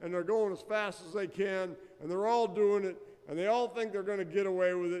metal, and they're going as fast as they can, and they're all doing it, and they all think they're going to get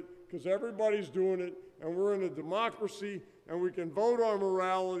away with it because everybody's doing it, and we're in a democracy, and we can vote on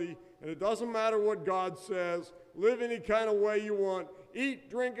morality, and it doesn't matter what God says. Live any kind of way you want. Eat,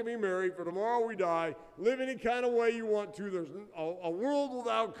 drink, and be merry, for tomorrow we die. Live any kind of way you want to. There's a world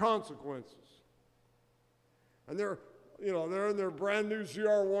without consequences. And they're in their brand new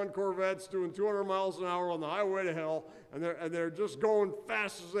CR1 Corvettes doing 200 miles an hour on the highway to hell, and they're just going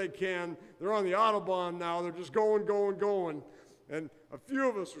fast as they can. They're on the Autobahn now. They're just going. And a few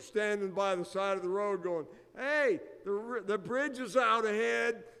of us are standing by the side of the road going, "Hey, the bridge is out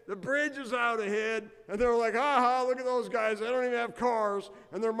ahead. The bridge is out ahead." And they're like, "Ha, look at those guys. They don't even have cars."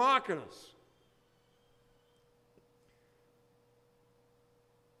 And they're mocking us.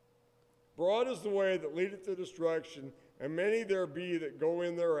 Broad is the way that leadeth to destruction, and many there be that go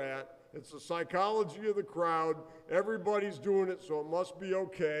in thereat. It's the psychology of the crowd. Everybody's doing it, so it must be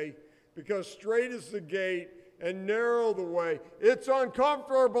okay. Because straight is the gate, and narrow the way. It's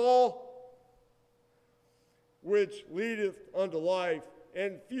uncomfortable, which leadeth unto life,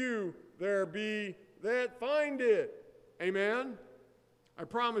 and few there be that find it. Amen? I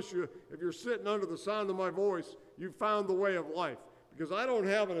promise you, if you're sitting under the sound of my voice, you've found the way of life. Because I don't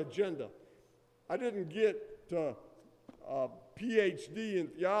have an agenda. I didn't get to a PhD in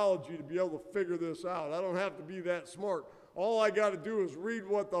theology to be able to figure this out. I don't have to be that smart. All I got to do is read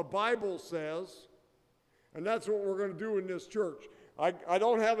what the Bible says, and that's what we're going to do in this church. I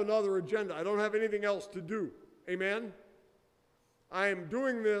don't have another agenda. I don't have anything else to do. Amen? I am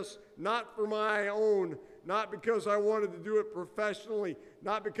doing this not for my own, not because I wanted to do it professionally,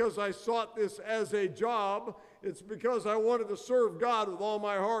 not because I sought this as a job. It's because I wanted to serve God with all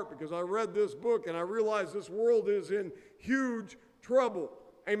my heart, because I read this book and I realized this world is in huge trouble.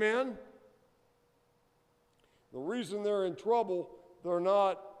 Amen? The reason they're in trouble, they're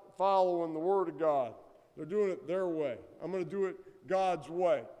not following the Word of God. They're doing it their way. I'm going to do it God's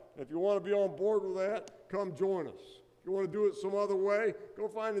way. If you want to be on board with that, come join us. If you want to do it some other way, go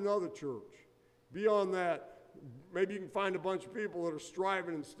find another church. Beyond that, maybe you can find a bunch of people that are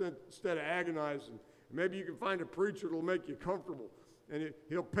striving instead of agonizing. Maybe you can find a preacher that will make you comfortable, and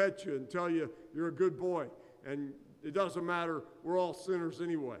he'll pet you and tell you you're a good boy. And it doesn't matter. We're all sinners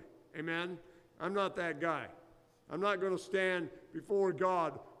anyway. Amen? I'm not that guy. I'm not going to stand before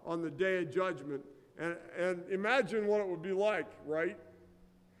God on the day of judgment. And imagine what it would be like, right?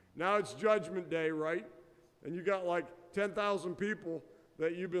 Now it's judgment day, right? And you got like 10,000 people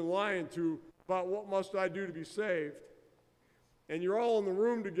that you've been lying to about what must I do to be saved. And you're all in the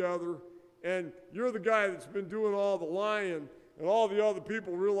room together, and you're the guy that's been doing all the lying, and all the other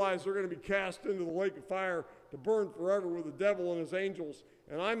people realize they're going to be cast into the lake of fire to burn forever with the devil and his angels.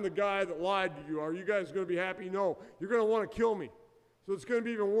 And I'm the guy that lied to you. Are you guys going to be happy? No. You're going to want to kill me. So it's going to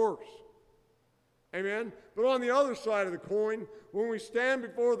be even worse. Amen? But on the other side of the coin, when we stand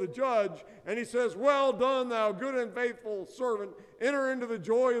before the judge and he says, "Well done, thou good and faithful servant, enter into the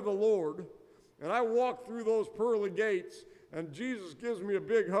joy of the Lord," and I walk through those pearly gates, and Jesus gives me a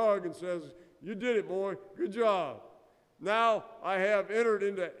big hug and says, "You did it, boy. Good job. Now I have entered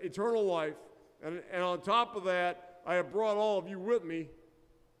into eternal life, and on top of that, I have brought all of you with me."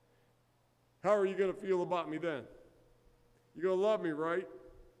 How are you going to feel about me then? You're going to love me, right?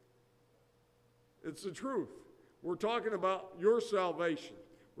 It's the truth. We're talking about your salvation.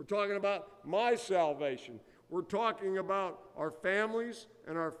 We're talking about my salvation. We're talking about our families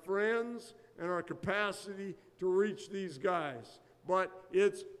and our friends and our capacity to reach these guys. But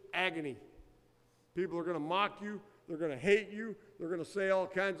it's agony. People are going to mock you. They're going to hate you. They're going to say all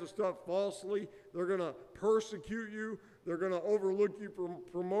kinds of stuff falsely. They're going to persecute you. They're going to overlook you for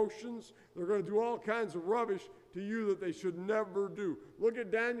promotions. They're going to do all kinds of rubbish to you that they should never do. Look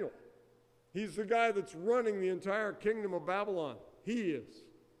at Daniel. He's the guy that's running the entire kingdom of Babylon. He is.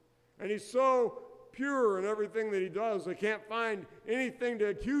 And he's so pure in everything that he does, they can't find anything to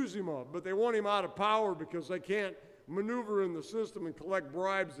accuse him of. But they want him out of power because they can't maneuver in the system and collect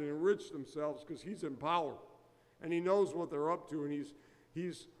bribes and enrich themselves because he's in power. and he knows what they're up to, and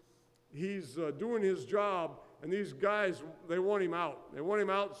he's doing his job, and these guys, they want him out. They want him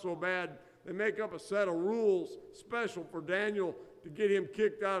out so bad, they make up a set of rules special for Daniel to get him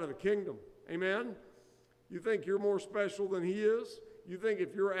kicked out of the kingdom. Amen? You think you're more special than he is? You think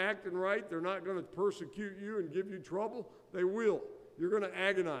if you're acting right, they're not going to persecute you and give you trouble? They will. You're going to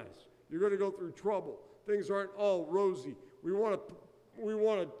agonize. You're going to go through trouble. Things aren't all rosy. We want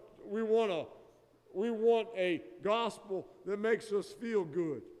a gospel that makes us feel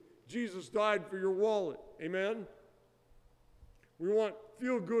good. Jesus died for your wallet. Amen? We want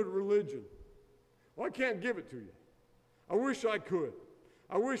feel-good religion. Well, I can't give it to you. I wish I could.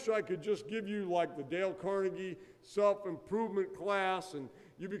 I wish I could just give you like the Dale Carnegie self-improvement class, and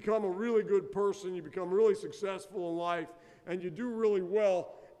you become a really good person, you become really successful in life, and you do really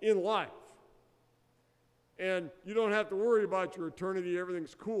well in life. And you don't have to worry about your eternity.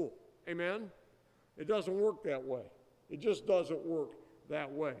 Everything's cool. Amen? It doesn't work that way. It just doesn't work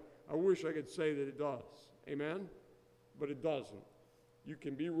that way. I wish I could say that it does. Amen? But it doesn't. You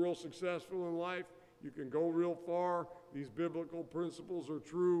can be real successful in life. You can go real far. These biblical principles are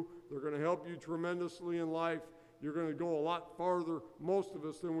true. They're going to help you tremendously in life. You're going to go a lot farther, most of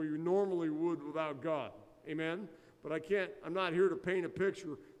us, than we normally would without God. Amen? But I'm not here to paint a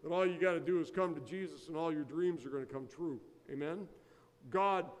picture that all you got to do is come to Jesus and all your dreams are going to come true. Amen?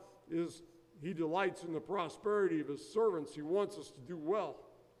 God He delights in the prosperity of His servants. He wants us to do well.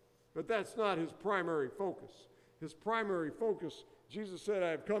 But that's not His primary focus. His primary focus, Jesus said, I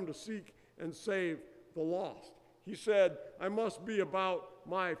have come to seek and save the lost. He said, I must be about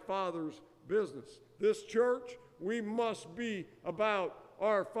my Father's business. This church, we must be about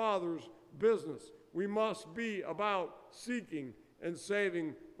our Father's business. We must be about seeking and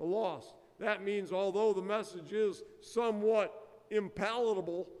saving the lost. That means although the message is somewhat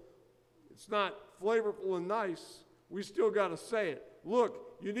impalatable, it's not flavorful and nice, we still got to say it.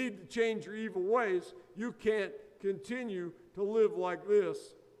 Look, you need to change your evil ways. You can't continue to live like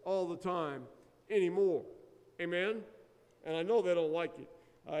this all the time anymore. Amen? And I know they don't like it.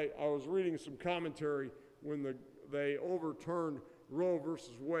 I was reading some commentary when they overturned Roe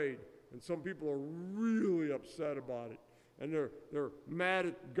versus Wade, and some people are really upset about it. And they're mad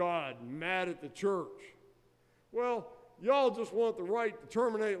at God, mad at the church. Well, y'all just want the right to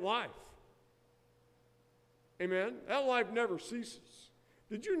terminate life. Amen? That life never ceases.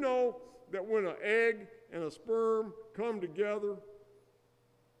 Did you know that when an egg and a sperm come together,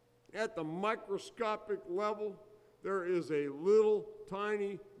 at the microscopic level, there is a little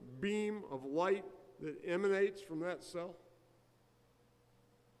tiny beam of light that emanates from that cell?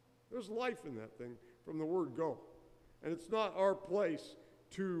 There's life in that thing from the word go. And it's not our place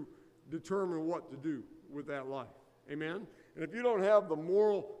to determine what to do with that life. Amen? And if you don't have the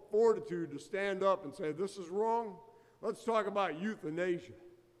moral fortitude to stand up and say, this is wrong, let's talk about euthanasia.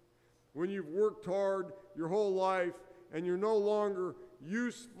 When you've worked hard your whole life and you're no longer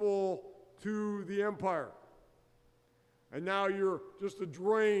useful to the empire, and now you're just a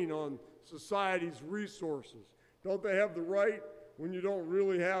drain on society's resources, don't they have the right, when you don't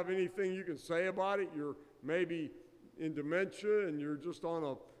really have anything you can say about it, you're maybe in dementia and you're just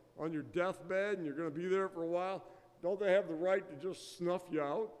on your deathbed and you're going to be there for a while, don't they have the right to just snuff you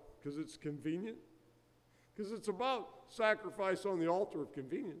out because it's convenient? Because it's about sacrifice on the altar of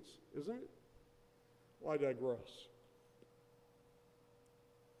convenience, isn't it? Well, I digress.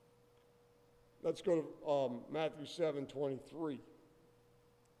 Let's go to Matthew 7:23.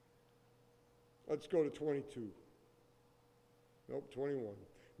 Let's go to 22. Nope, 21.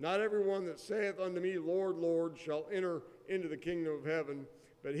 Not everyone that saith unto me, Lord, Lord, shall enter into the kingdom of heaven,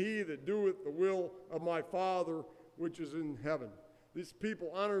 but he that doeth the will of my Father which is in heaven. These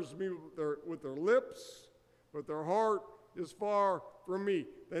people honors me with their lips, but their heart is far from me.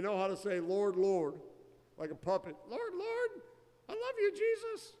 They know how to say, Lord, Lord, like a puppet. Lord, Lord, I love you,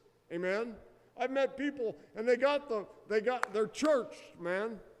 Jesus. Amen. I've met people, and they got their church,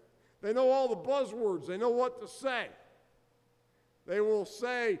 man. They know all the buzzwords. They know what to say. They will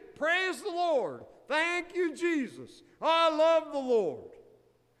say, praise the Lord. Thank you, Jesus. I love the Lord.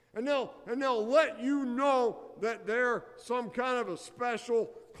 And they'll let you know that they're some kind of a special,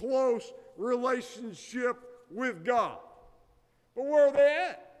 close relationship with God. But where are they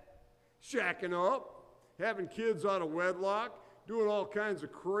at? Shacking up, having kids out of wedlock, doing all kinds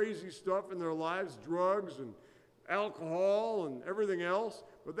of crazy stuff in their lives, drugs and alcohol and everything else.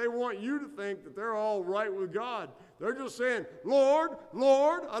 But they want you to think that they're all right with God. They're just saying, Lord,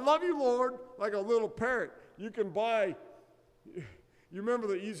 Lord, I love you, Lord, like a little parrot. You can buy, you remember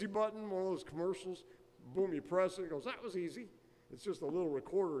the easy button, one of those commercials? Boom, you press it, it goes, that was easy. It's just a little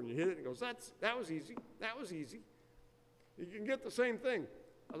recorder, and you hit it, and it goes, that was easy, that was easy. You can get the same thing.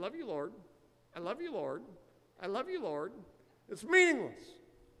 I love you, Lord. I love you, Lord. I love you, Lord. It's meaningless.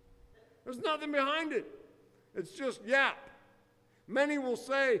 There's nothing behind it. It's just yap. Many will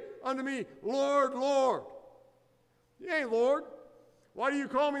say unto me, Lord, Lord. Yea, Lord. Why do you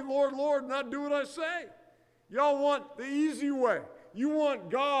call me Lord, Lord, and not do what I say? Y'all want the easy way. You want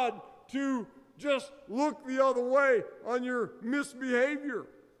God to just look the other way on your misbehavior.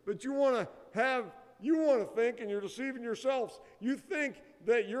 But you want to think, and you're deceiving yourselves. You think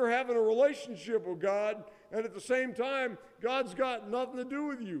that you're having a relationship with God, and at the same time, God's got nothing to do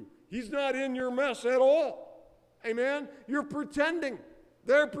with you. He's not in your mess at all. Amen? You're pretending.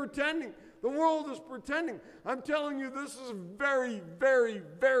 They're pretending. The world is pretending. I'm telling you, this is very, very,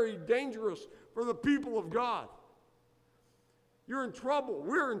 very dangerous for the people of God. You're in trouble.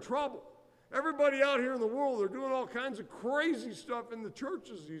 We're in trouble. Everybody out here in the world, they're doing all kinds of crazy stuff in the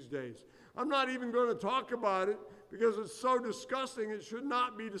churches these days. I'm not even going to talk about it because it's so disgusting. It should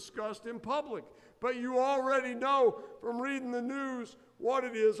not be discussed in public. But you already know from reading the news what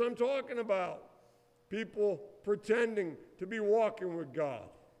it is I'm talking about. People pretending to be walking with God.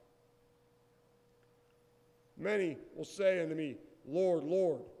 Many will say unto me, Lord,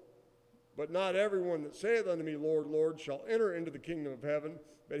 Lord. But not everyone that saith unto me, Lord, Lord, shall enter into the kingdom of heaven,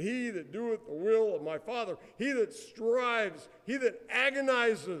 but he that doeth the will of my Father, he that strives, he that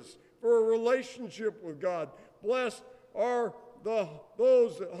agonizes for a relationship with God. Blessed are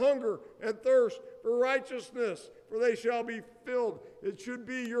those that hunger and thirst for righteousness, for they shall be filled. It should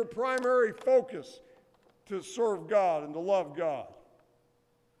be your primary focus to serve God and to love God.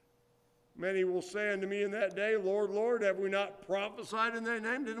 Many will say unto me in that day, Lord, Lord, have we not prophesied in thy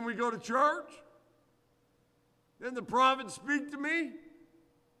name? Didn't we go to church? Didn't the prophet speak to me?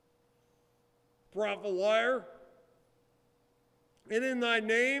 Prophet liar. And in thy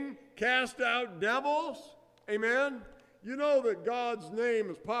name cast out devils? Amen? You know that God's name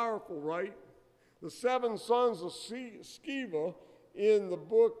is powerful, right? The 7 sons of Sceva in the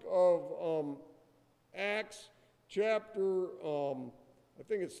book of Acts chapter, I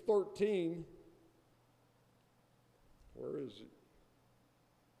think it's 13. Where is it?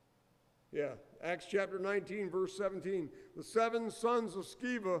 Yeah, Acts chapter 19, verse 17. The 7 sons of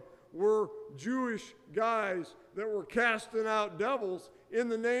Sceva were Jewish guys that were casting out devils in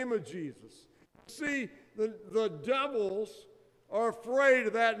the name of Jesus. See, the devils are afraid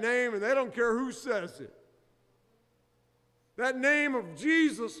of that name, and they don't care who says it. That name of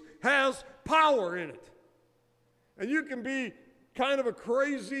Jesus has power in it. And you can be kind of a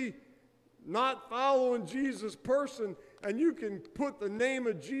crazy, not following Jesus person, and you can put the name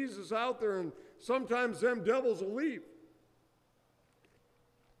of Jesus out there, and sometimes them devils will leave.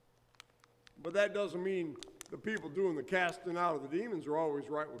 But that doesn't mean the people doing the casting out of the demons are always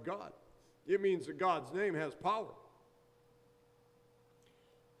right with God. It means that God's name has power.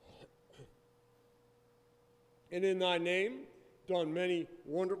 And in thy name, done many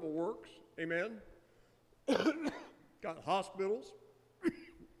wonderful works. Amen. Got hospitals.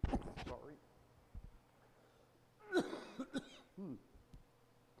 Sorry.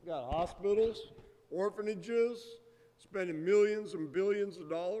 Got hospitals, orphanages, spending millions and billions of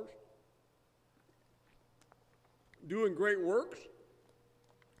dollars. Doing great works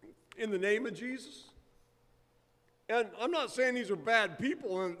in the name of Jesus. And I'm not saying these are bad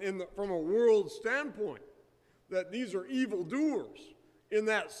people from a world standpoint, that these are evildoers in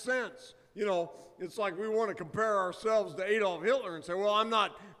that sense. You know, it's like we want to compare ourselves to Adolf Hitler and say, well, I'm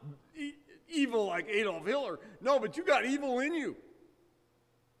not evil like Adolf Hitler. No, but you got evil in you.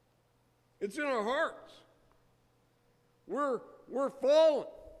 It's in our hearts. We're fallen.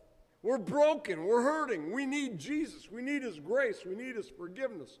 We're broken. We're hurting. We need Jesus. We need his grace. We need his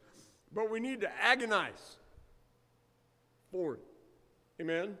forgiveness. But we need to agonize for it.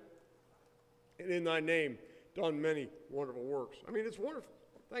 Amen? And in thy name, done many wonderful works. I mean, it's wonderful.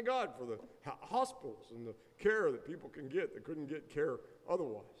 Thank God for the hospitals and the care that people can get that couldn't get care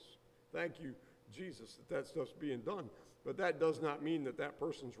otherwise. Thank you, Jesus, that stuff's being done. But that does not mean that that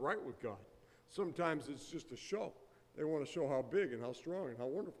person's right with God. Sometimes it's just a show. They want to show how big and how strong and how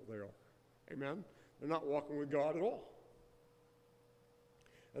wonderful they are. Amen? They're not walking with God at all.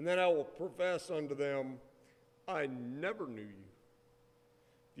 And then I will profess unto them, I never knew you.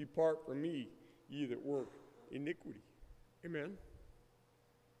 Depart from me, ye that work iniquity. Amen?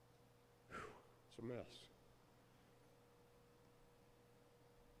 Whew, it's a mess.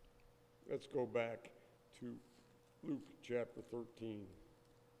 Let's go back to Luke chapter 13.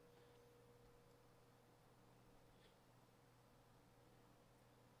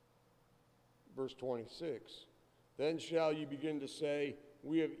 Verse 26, then shall you begin to say,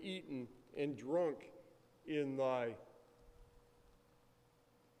 we have eaten and drunk in thy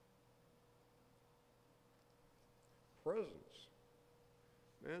presence.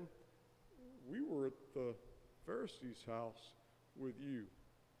 Man, we were at the Pharisee's house with you.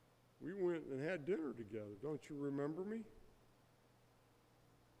 We went and had dinner together. Don't you remember me?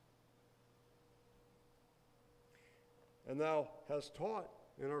 And thou hast taught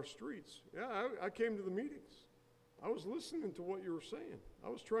in our streets. Yeah, I came to the meetings. I was listening to what you were saying. I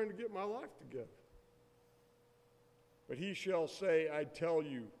was trying to get my life together. But he shall say, I tell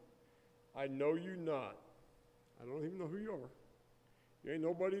you, I know you not. I don't even know who you are. You ain't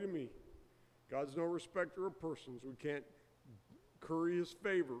nobody to me. God's no respecter of persons. We can't curry his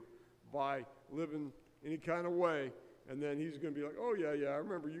favor by living any kind of way, and then he's going to be like, oh, yeah, I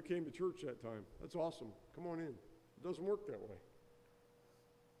remember you came to church that time. That's awesome. Come on in. It doesn't work that way.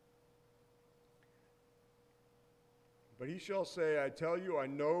 But he shall say, I tell you, I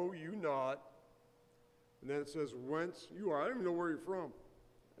know you not. And then it says, whence you are. I don't even know where you're from.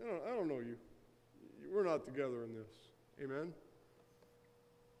 I don't know you. We're not together in this. Amen?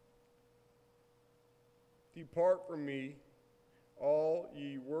 Depart from me, all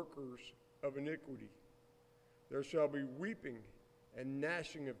ye workers of iniquity. There shall be weeping and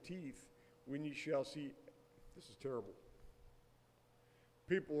gnashing of teeth when ye shall see. This is terrible.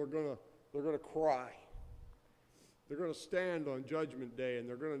 People are they're gonna cry. They're gonna stand on Judgment Day, and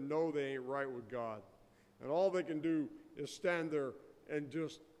they're gonna know they ain't right with God. And all they can do is stand there and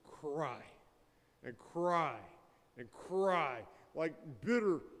just cry and cry and cry, like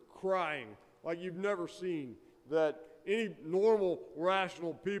bitter crying, like you've never seen, that any normal,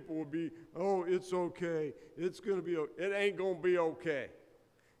 rational people would be, oh, it's okay. It's going to be, it ain't going to be okay.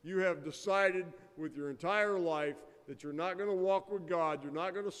 You have decided with your entire life that you're not going to walk with God. You're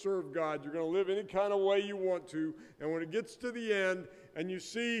not going to serve God. You're going to live any kind of way you want to. And when it gets to the end and you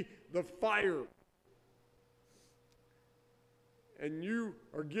see the fire, and you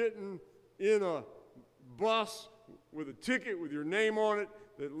are getting in a bus with a ticket with your name on it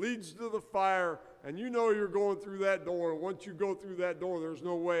that leads to the fire, and you know you're going through that door, and once you go through that door, there's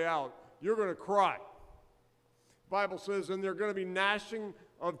no way out, you're going to cry. The Bible says, and they're going to be gnashing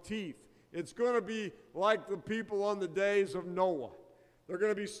of teeth. It's going to be like the people on the days of Noah. They're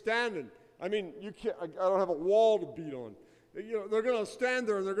going to be standing. I mean, I don't have a wall to beat on. You know, they're going to stand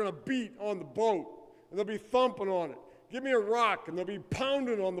there, and they're going to beat on the boat, and they'll be thumping on it. Give me a rock, and they'll be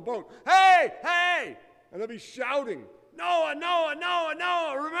pounding on the boat. Hey, hey! And they'll be shouting, Noah, Noah, Noah,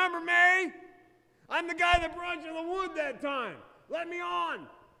 Noah, remember me? I'm the guy that brought you the wood that time. Let me on.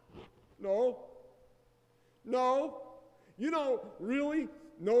 No. You know, really,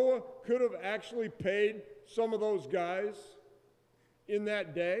 Noah could have actually paid some of those guys in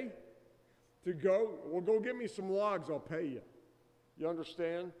that day to go, well, go get me some logs, I'll pay you. You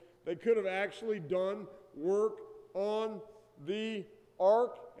understand? They could have actually done work on the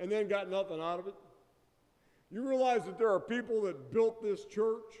ark and then got nothing out of it. You realize that there are people that built this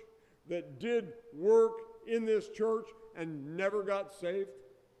church, that did work in this church and never got saved?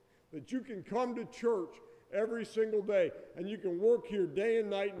 That you can come to church every single day and you can work here day and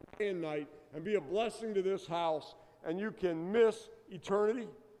night and be a blessing to this house, and you can miss eternity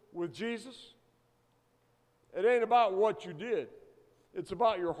with Jesus? It ain't about what you did. It's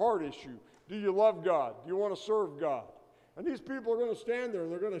about your heart issue. Do you love God? Do you want to serve God? And these people are going to stand there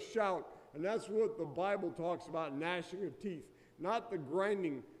and they're going to shout. And that's what the Bible talks about, gnashing of teeth, not the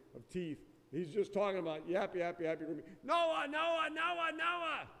grinding of teeth. He's just talking about yappy. Noah, Noah, Noah,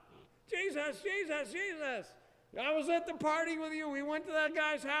 Noah. Jesus, Jesus, Jesus. I was at the party with you. We went to that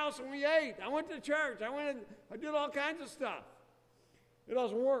guy's house and we ate. I went to church. I did all kinds of stuff. It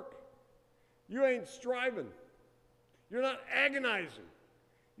doesn't work. You ain't striving. You're not agonizing.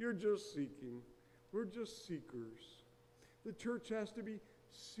 You're just seeking. We're just seekers. The church has to be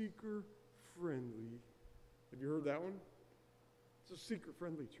seeker-friendly. Have you heard that one? It's a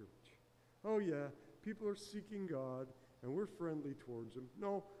seeker-friendly church. Oh, yeah, people are seeking God, and we're friendly towards Him.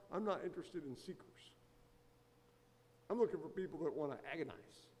 No, I'm not interested in seekers. I'm looking for people that want to agonize.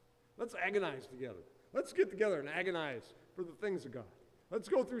 Let's agonize together. Let's get together and agonize for the things of God. Let's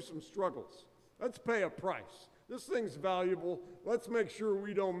go through some struggles. Let's pay a price. This thing's valuable. Let's make sure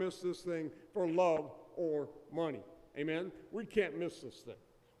we don't miss this thing for love or money. Amen? We can't miss this thing.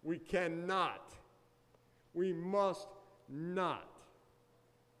 We cannot. We must not.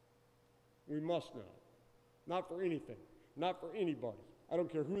 We must not. Not for anything. Not for anybody. I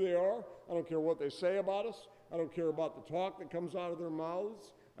don't care who they are. I don't care what they say about us. I don't care about the talk that comes out of their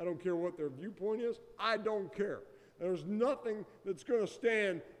mouths. I don't care what their viewpoint is. I don't care. There's nothing that's going to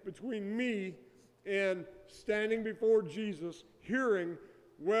stand between me and standing before Jesus, hearing,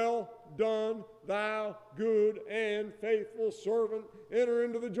 well done, thou good and faithful servant, enter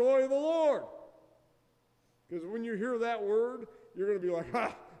into the joy of the Lord. Because when you hear that word, you're going to be like,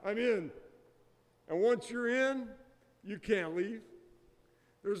 ha, I'm in. And once you're in, you can't leave.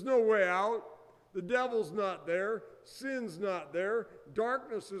 There's no way out. The devil's not there. Sin's not there.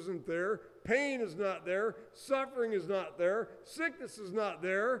 Darkness isn't there. Pain is not there. Suffering is not there. Sickness is not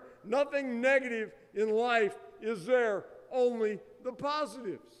there. Nothing negative in life is there. Only the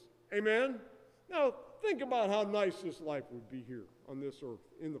positives. Amen? Now, think about how nice this life would be here on this earth,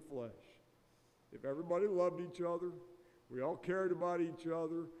 in the flesh. If everybody loved each other, we all cared about each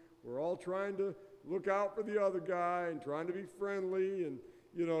other, we're all trying to look out for the other guy and trying to be friendly, and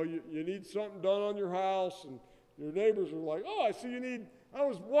you know, you need something done on your house, and your neighbors are like, oh, I see you need, I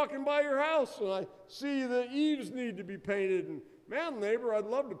was walking by your house, and I see the eaves need to be painted, and man, neighbor, I'd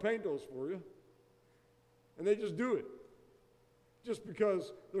love to paint those for you. And they just do it, just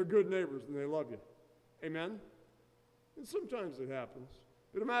because they're good neighbors and they love you. Amen? And sometimes it happens.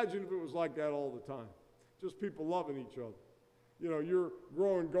 But imagine if it was like that all the time, just people loving each other. You know, you're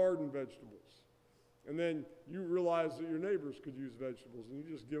growing garden vegetables, and then you realize that your neighbors could use vegetables, and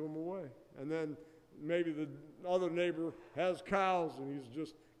you just give them away. And then maybe the other neighbor has cows, and he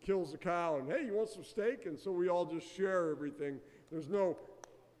just kills the cow, and hey, you want some steak? And so we all just share everything. There's no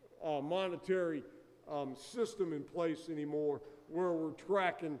monetary system in place anymore where we're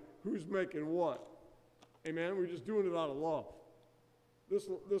tracking who's making what. Amen? We're just doing it out of love.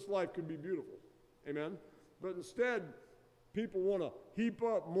 This life could be beautiful. Amen? But instead, people want to heap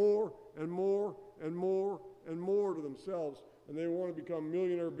up more and more and more and more to themselves, and they want to become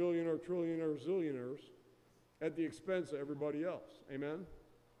millionaire, billionaire, trillionaire, zillionaires at the expense of everybody else. Amen?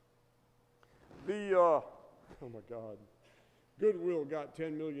 Oh my God. Goodwill got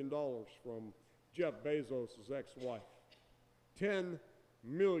 $10 million from Jeff Bezos' ex-wife. $10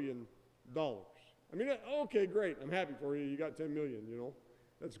 million. I mean, okay, great. I'm happy for you. You got $10 million, you know.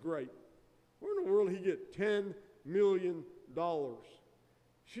 That's great. Where in the world did he get $10 million?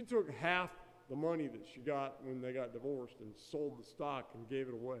 She took half the money that she got when they got divorced and sold the stock and gave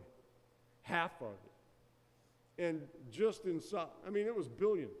it away. Half of it. And just in South, I mean, it was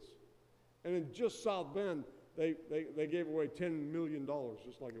billions. And in just South Bend, they gave away $10 million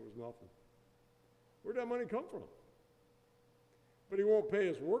just like it was nothing. Where'd that money come from? But he won't pay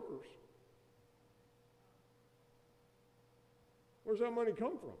his workers. Where's that money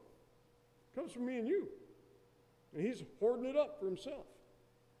come from? It comes from me and you. And he's hoarding it up for himself,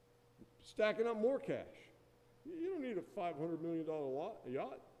 stacking up more cash. You don't need a $500 million yacht. What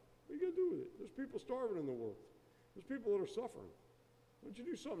are you going to do with it? There's people starving in the world. There's people that are suffering. Why don't you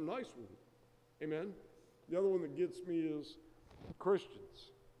do something nice with it? Amen? The other one that gets me is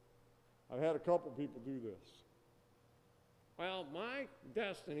Christians. I've had a couple people do this. Well, my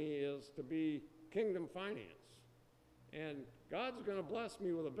destiny is to be kingdom finance. And God's going to bless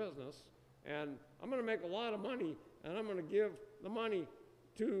me with a business, and I'm going to make a lot of money, and I'm going to give the money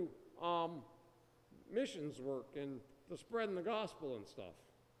to missions work and to spreading the gospel and stuff.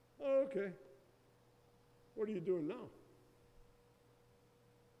 Oh, okay. What are you doing now?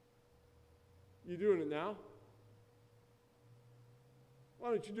 You doing it now? Why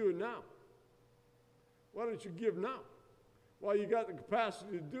don't you do it now? Why don't you give now? While you got the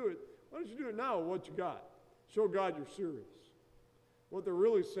capacity to do it, why don't you do it now with what you got? Show God you're serious. What they're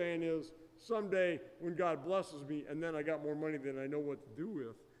really saying is, someday when God blesses me and then I got more money than I know what to do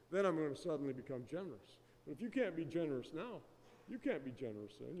with, then I'm going to suddenly become generous. But if you can't be generous now, you can't be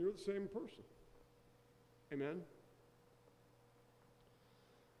generous then. You're the same person. Amen?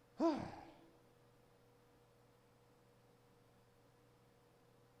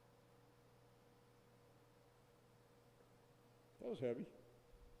 That was heavy. Is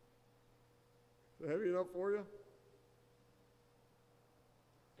that heavy enough for you?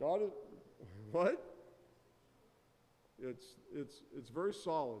 God is, what? It's very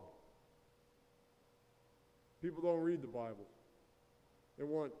solid. People don't read the Bible. They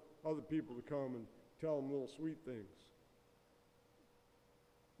want other people to come and tell them little sweet things.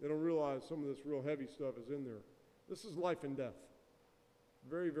 They don't realize some of this real heavy stuff is in there. This is life and death.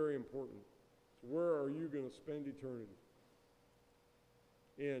 Very, very important. So where are you going to spend eternity?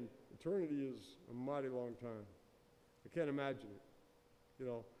 And eternity is a mighty long time. I can't imagine it.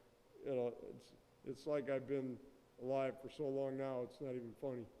 It's like I've been alive for so long now, it's not even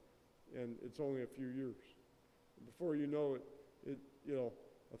funny. And it's only a few years. Before you know it,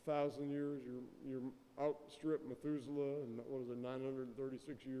 1,000 years, you're outstrip Methuselah, and what is it,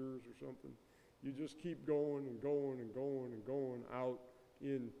 936 years or something. You just keep going and going and going and going out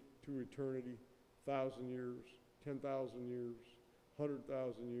into eternity. 1,000 years, 10,000 years,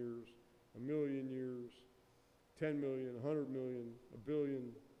 100,000 years, 1,000,000 years, 10 million, 100 million, 1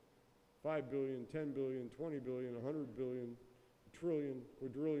 billion, 5 billion, 10 billion, 20 billion, 100 billion, trillion,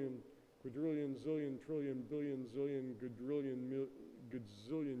 quadrillion, quadrillion, zillion, trillion, billion, zillion, quadrillion,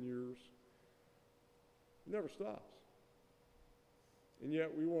 gazillion years. It never stops. And yet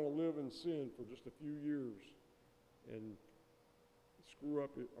we want to live in sin for just a few years and screw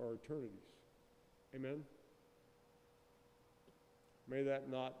up our eternities. Amen? May that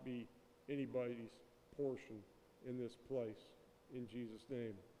not be anybody's portion in this place, in Jesus'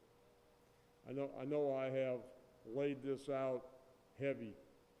 name. I know I have laid this out heavy,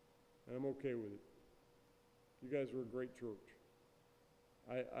 and I'm okay with it. You guys are a great church.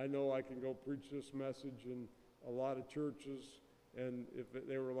 I know I can go preach this message in a lot of churches, and if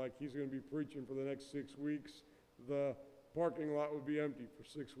they were like, he's going to be preaching for the next 6 weeks, the parking lot would be empty for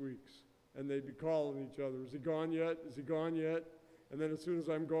 6 weeks. And they'd be calling each other, is he gone yet? Is he gone yet? And then as soon as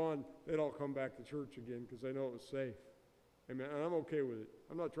I'm gone, they'd all come back to church again because they know it was safe. Amen. And I'm okay with it.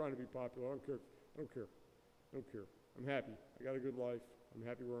 I'm not trying to be popular. I don't care. I don't care. I'm happy. I got a good life. I'm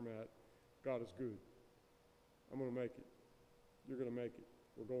happy where I'm at. God is good. I'm going to make it. You're going to make it.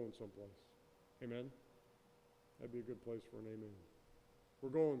 We're going someplace. Amen? That'd be a good place for an amen. We're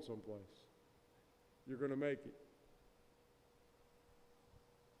going someplace. You're going to make it.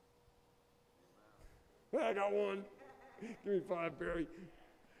 I got one. Give me 5, Barry.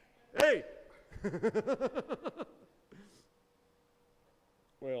 Hey!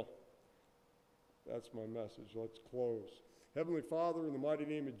 Well, that's my message. Let's close. Heavenly Father, in the mighty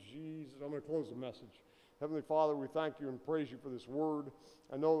name of Jesus, I'm going to close the message. Heavenly Father, we thank you and praise you for this word.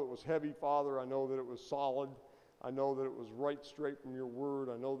 I know it was heavy, Father. I know that it was solid. I know that it was right straight from your word.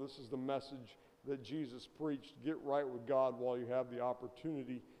 I know this is the message that Jesus preached. Get right with God while you have the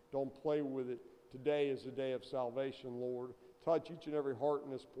opportunity. Don't play with it. Today is a day of salvation, Lord. Touch each and every heart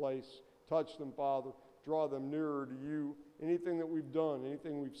in this place. Touch them, Father. Draw them nearer to you. Anything that we've done,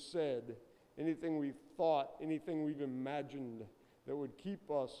 anything we've said, anything we've thought, anything we've imagined that would keep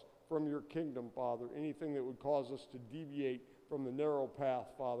us from your kingdom, Father, anything that would cause us to deviate from the narrow path,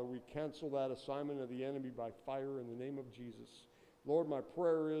 Father, we cancel that assignment of the enemy by fire in the name of Jesus. Lord, my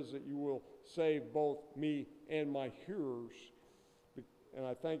prayer is that you will save both me and my hearers. And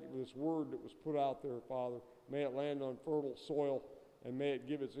I thank you for this word that was put out there, Father. May it land on fertile soil, and may it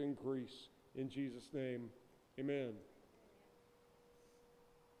give its increase in Jesus' name. Amen.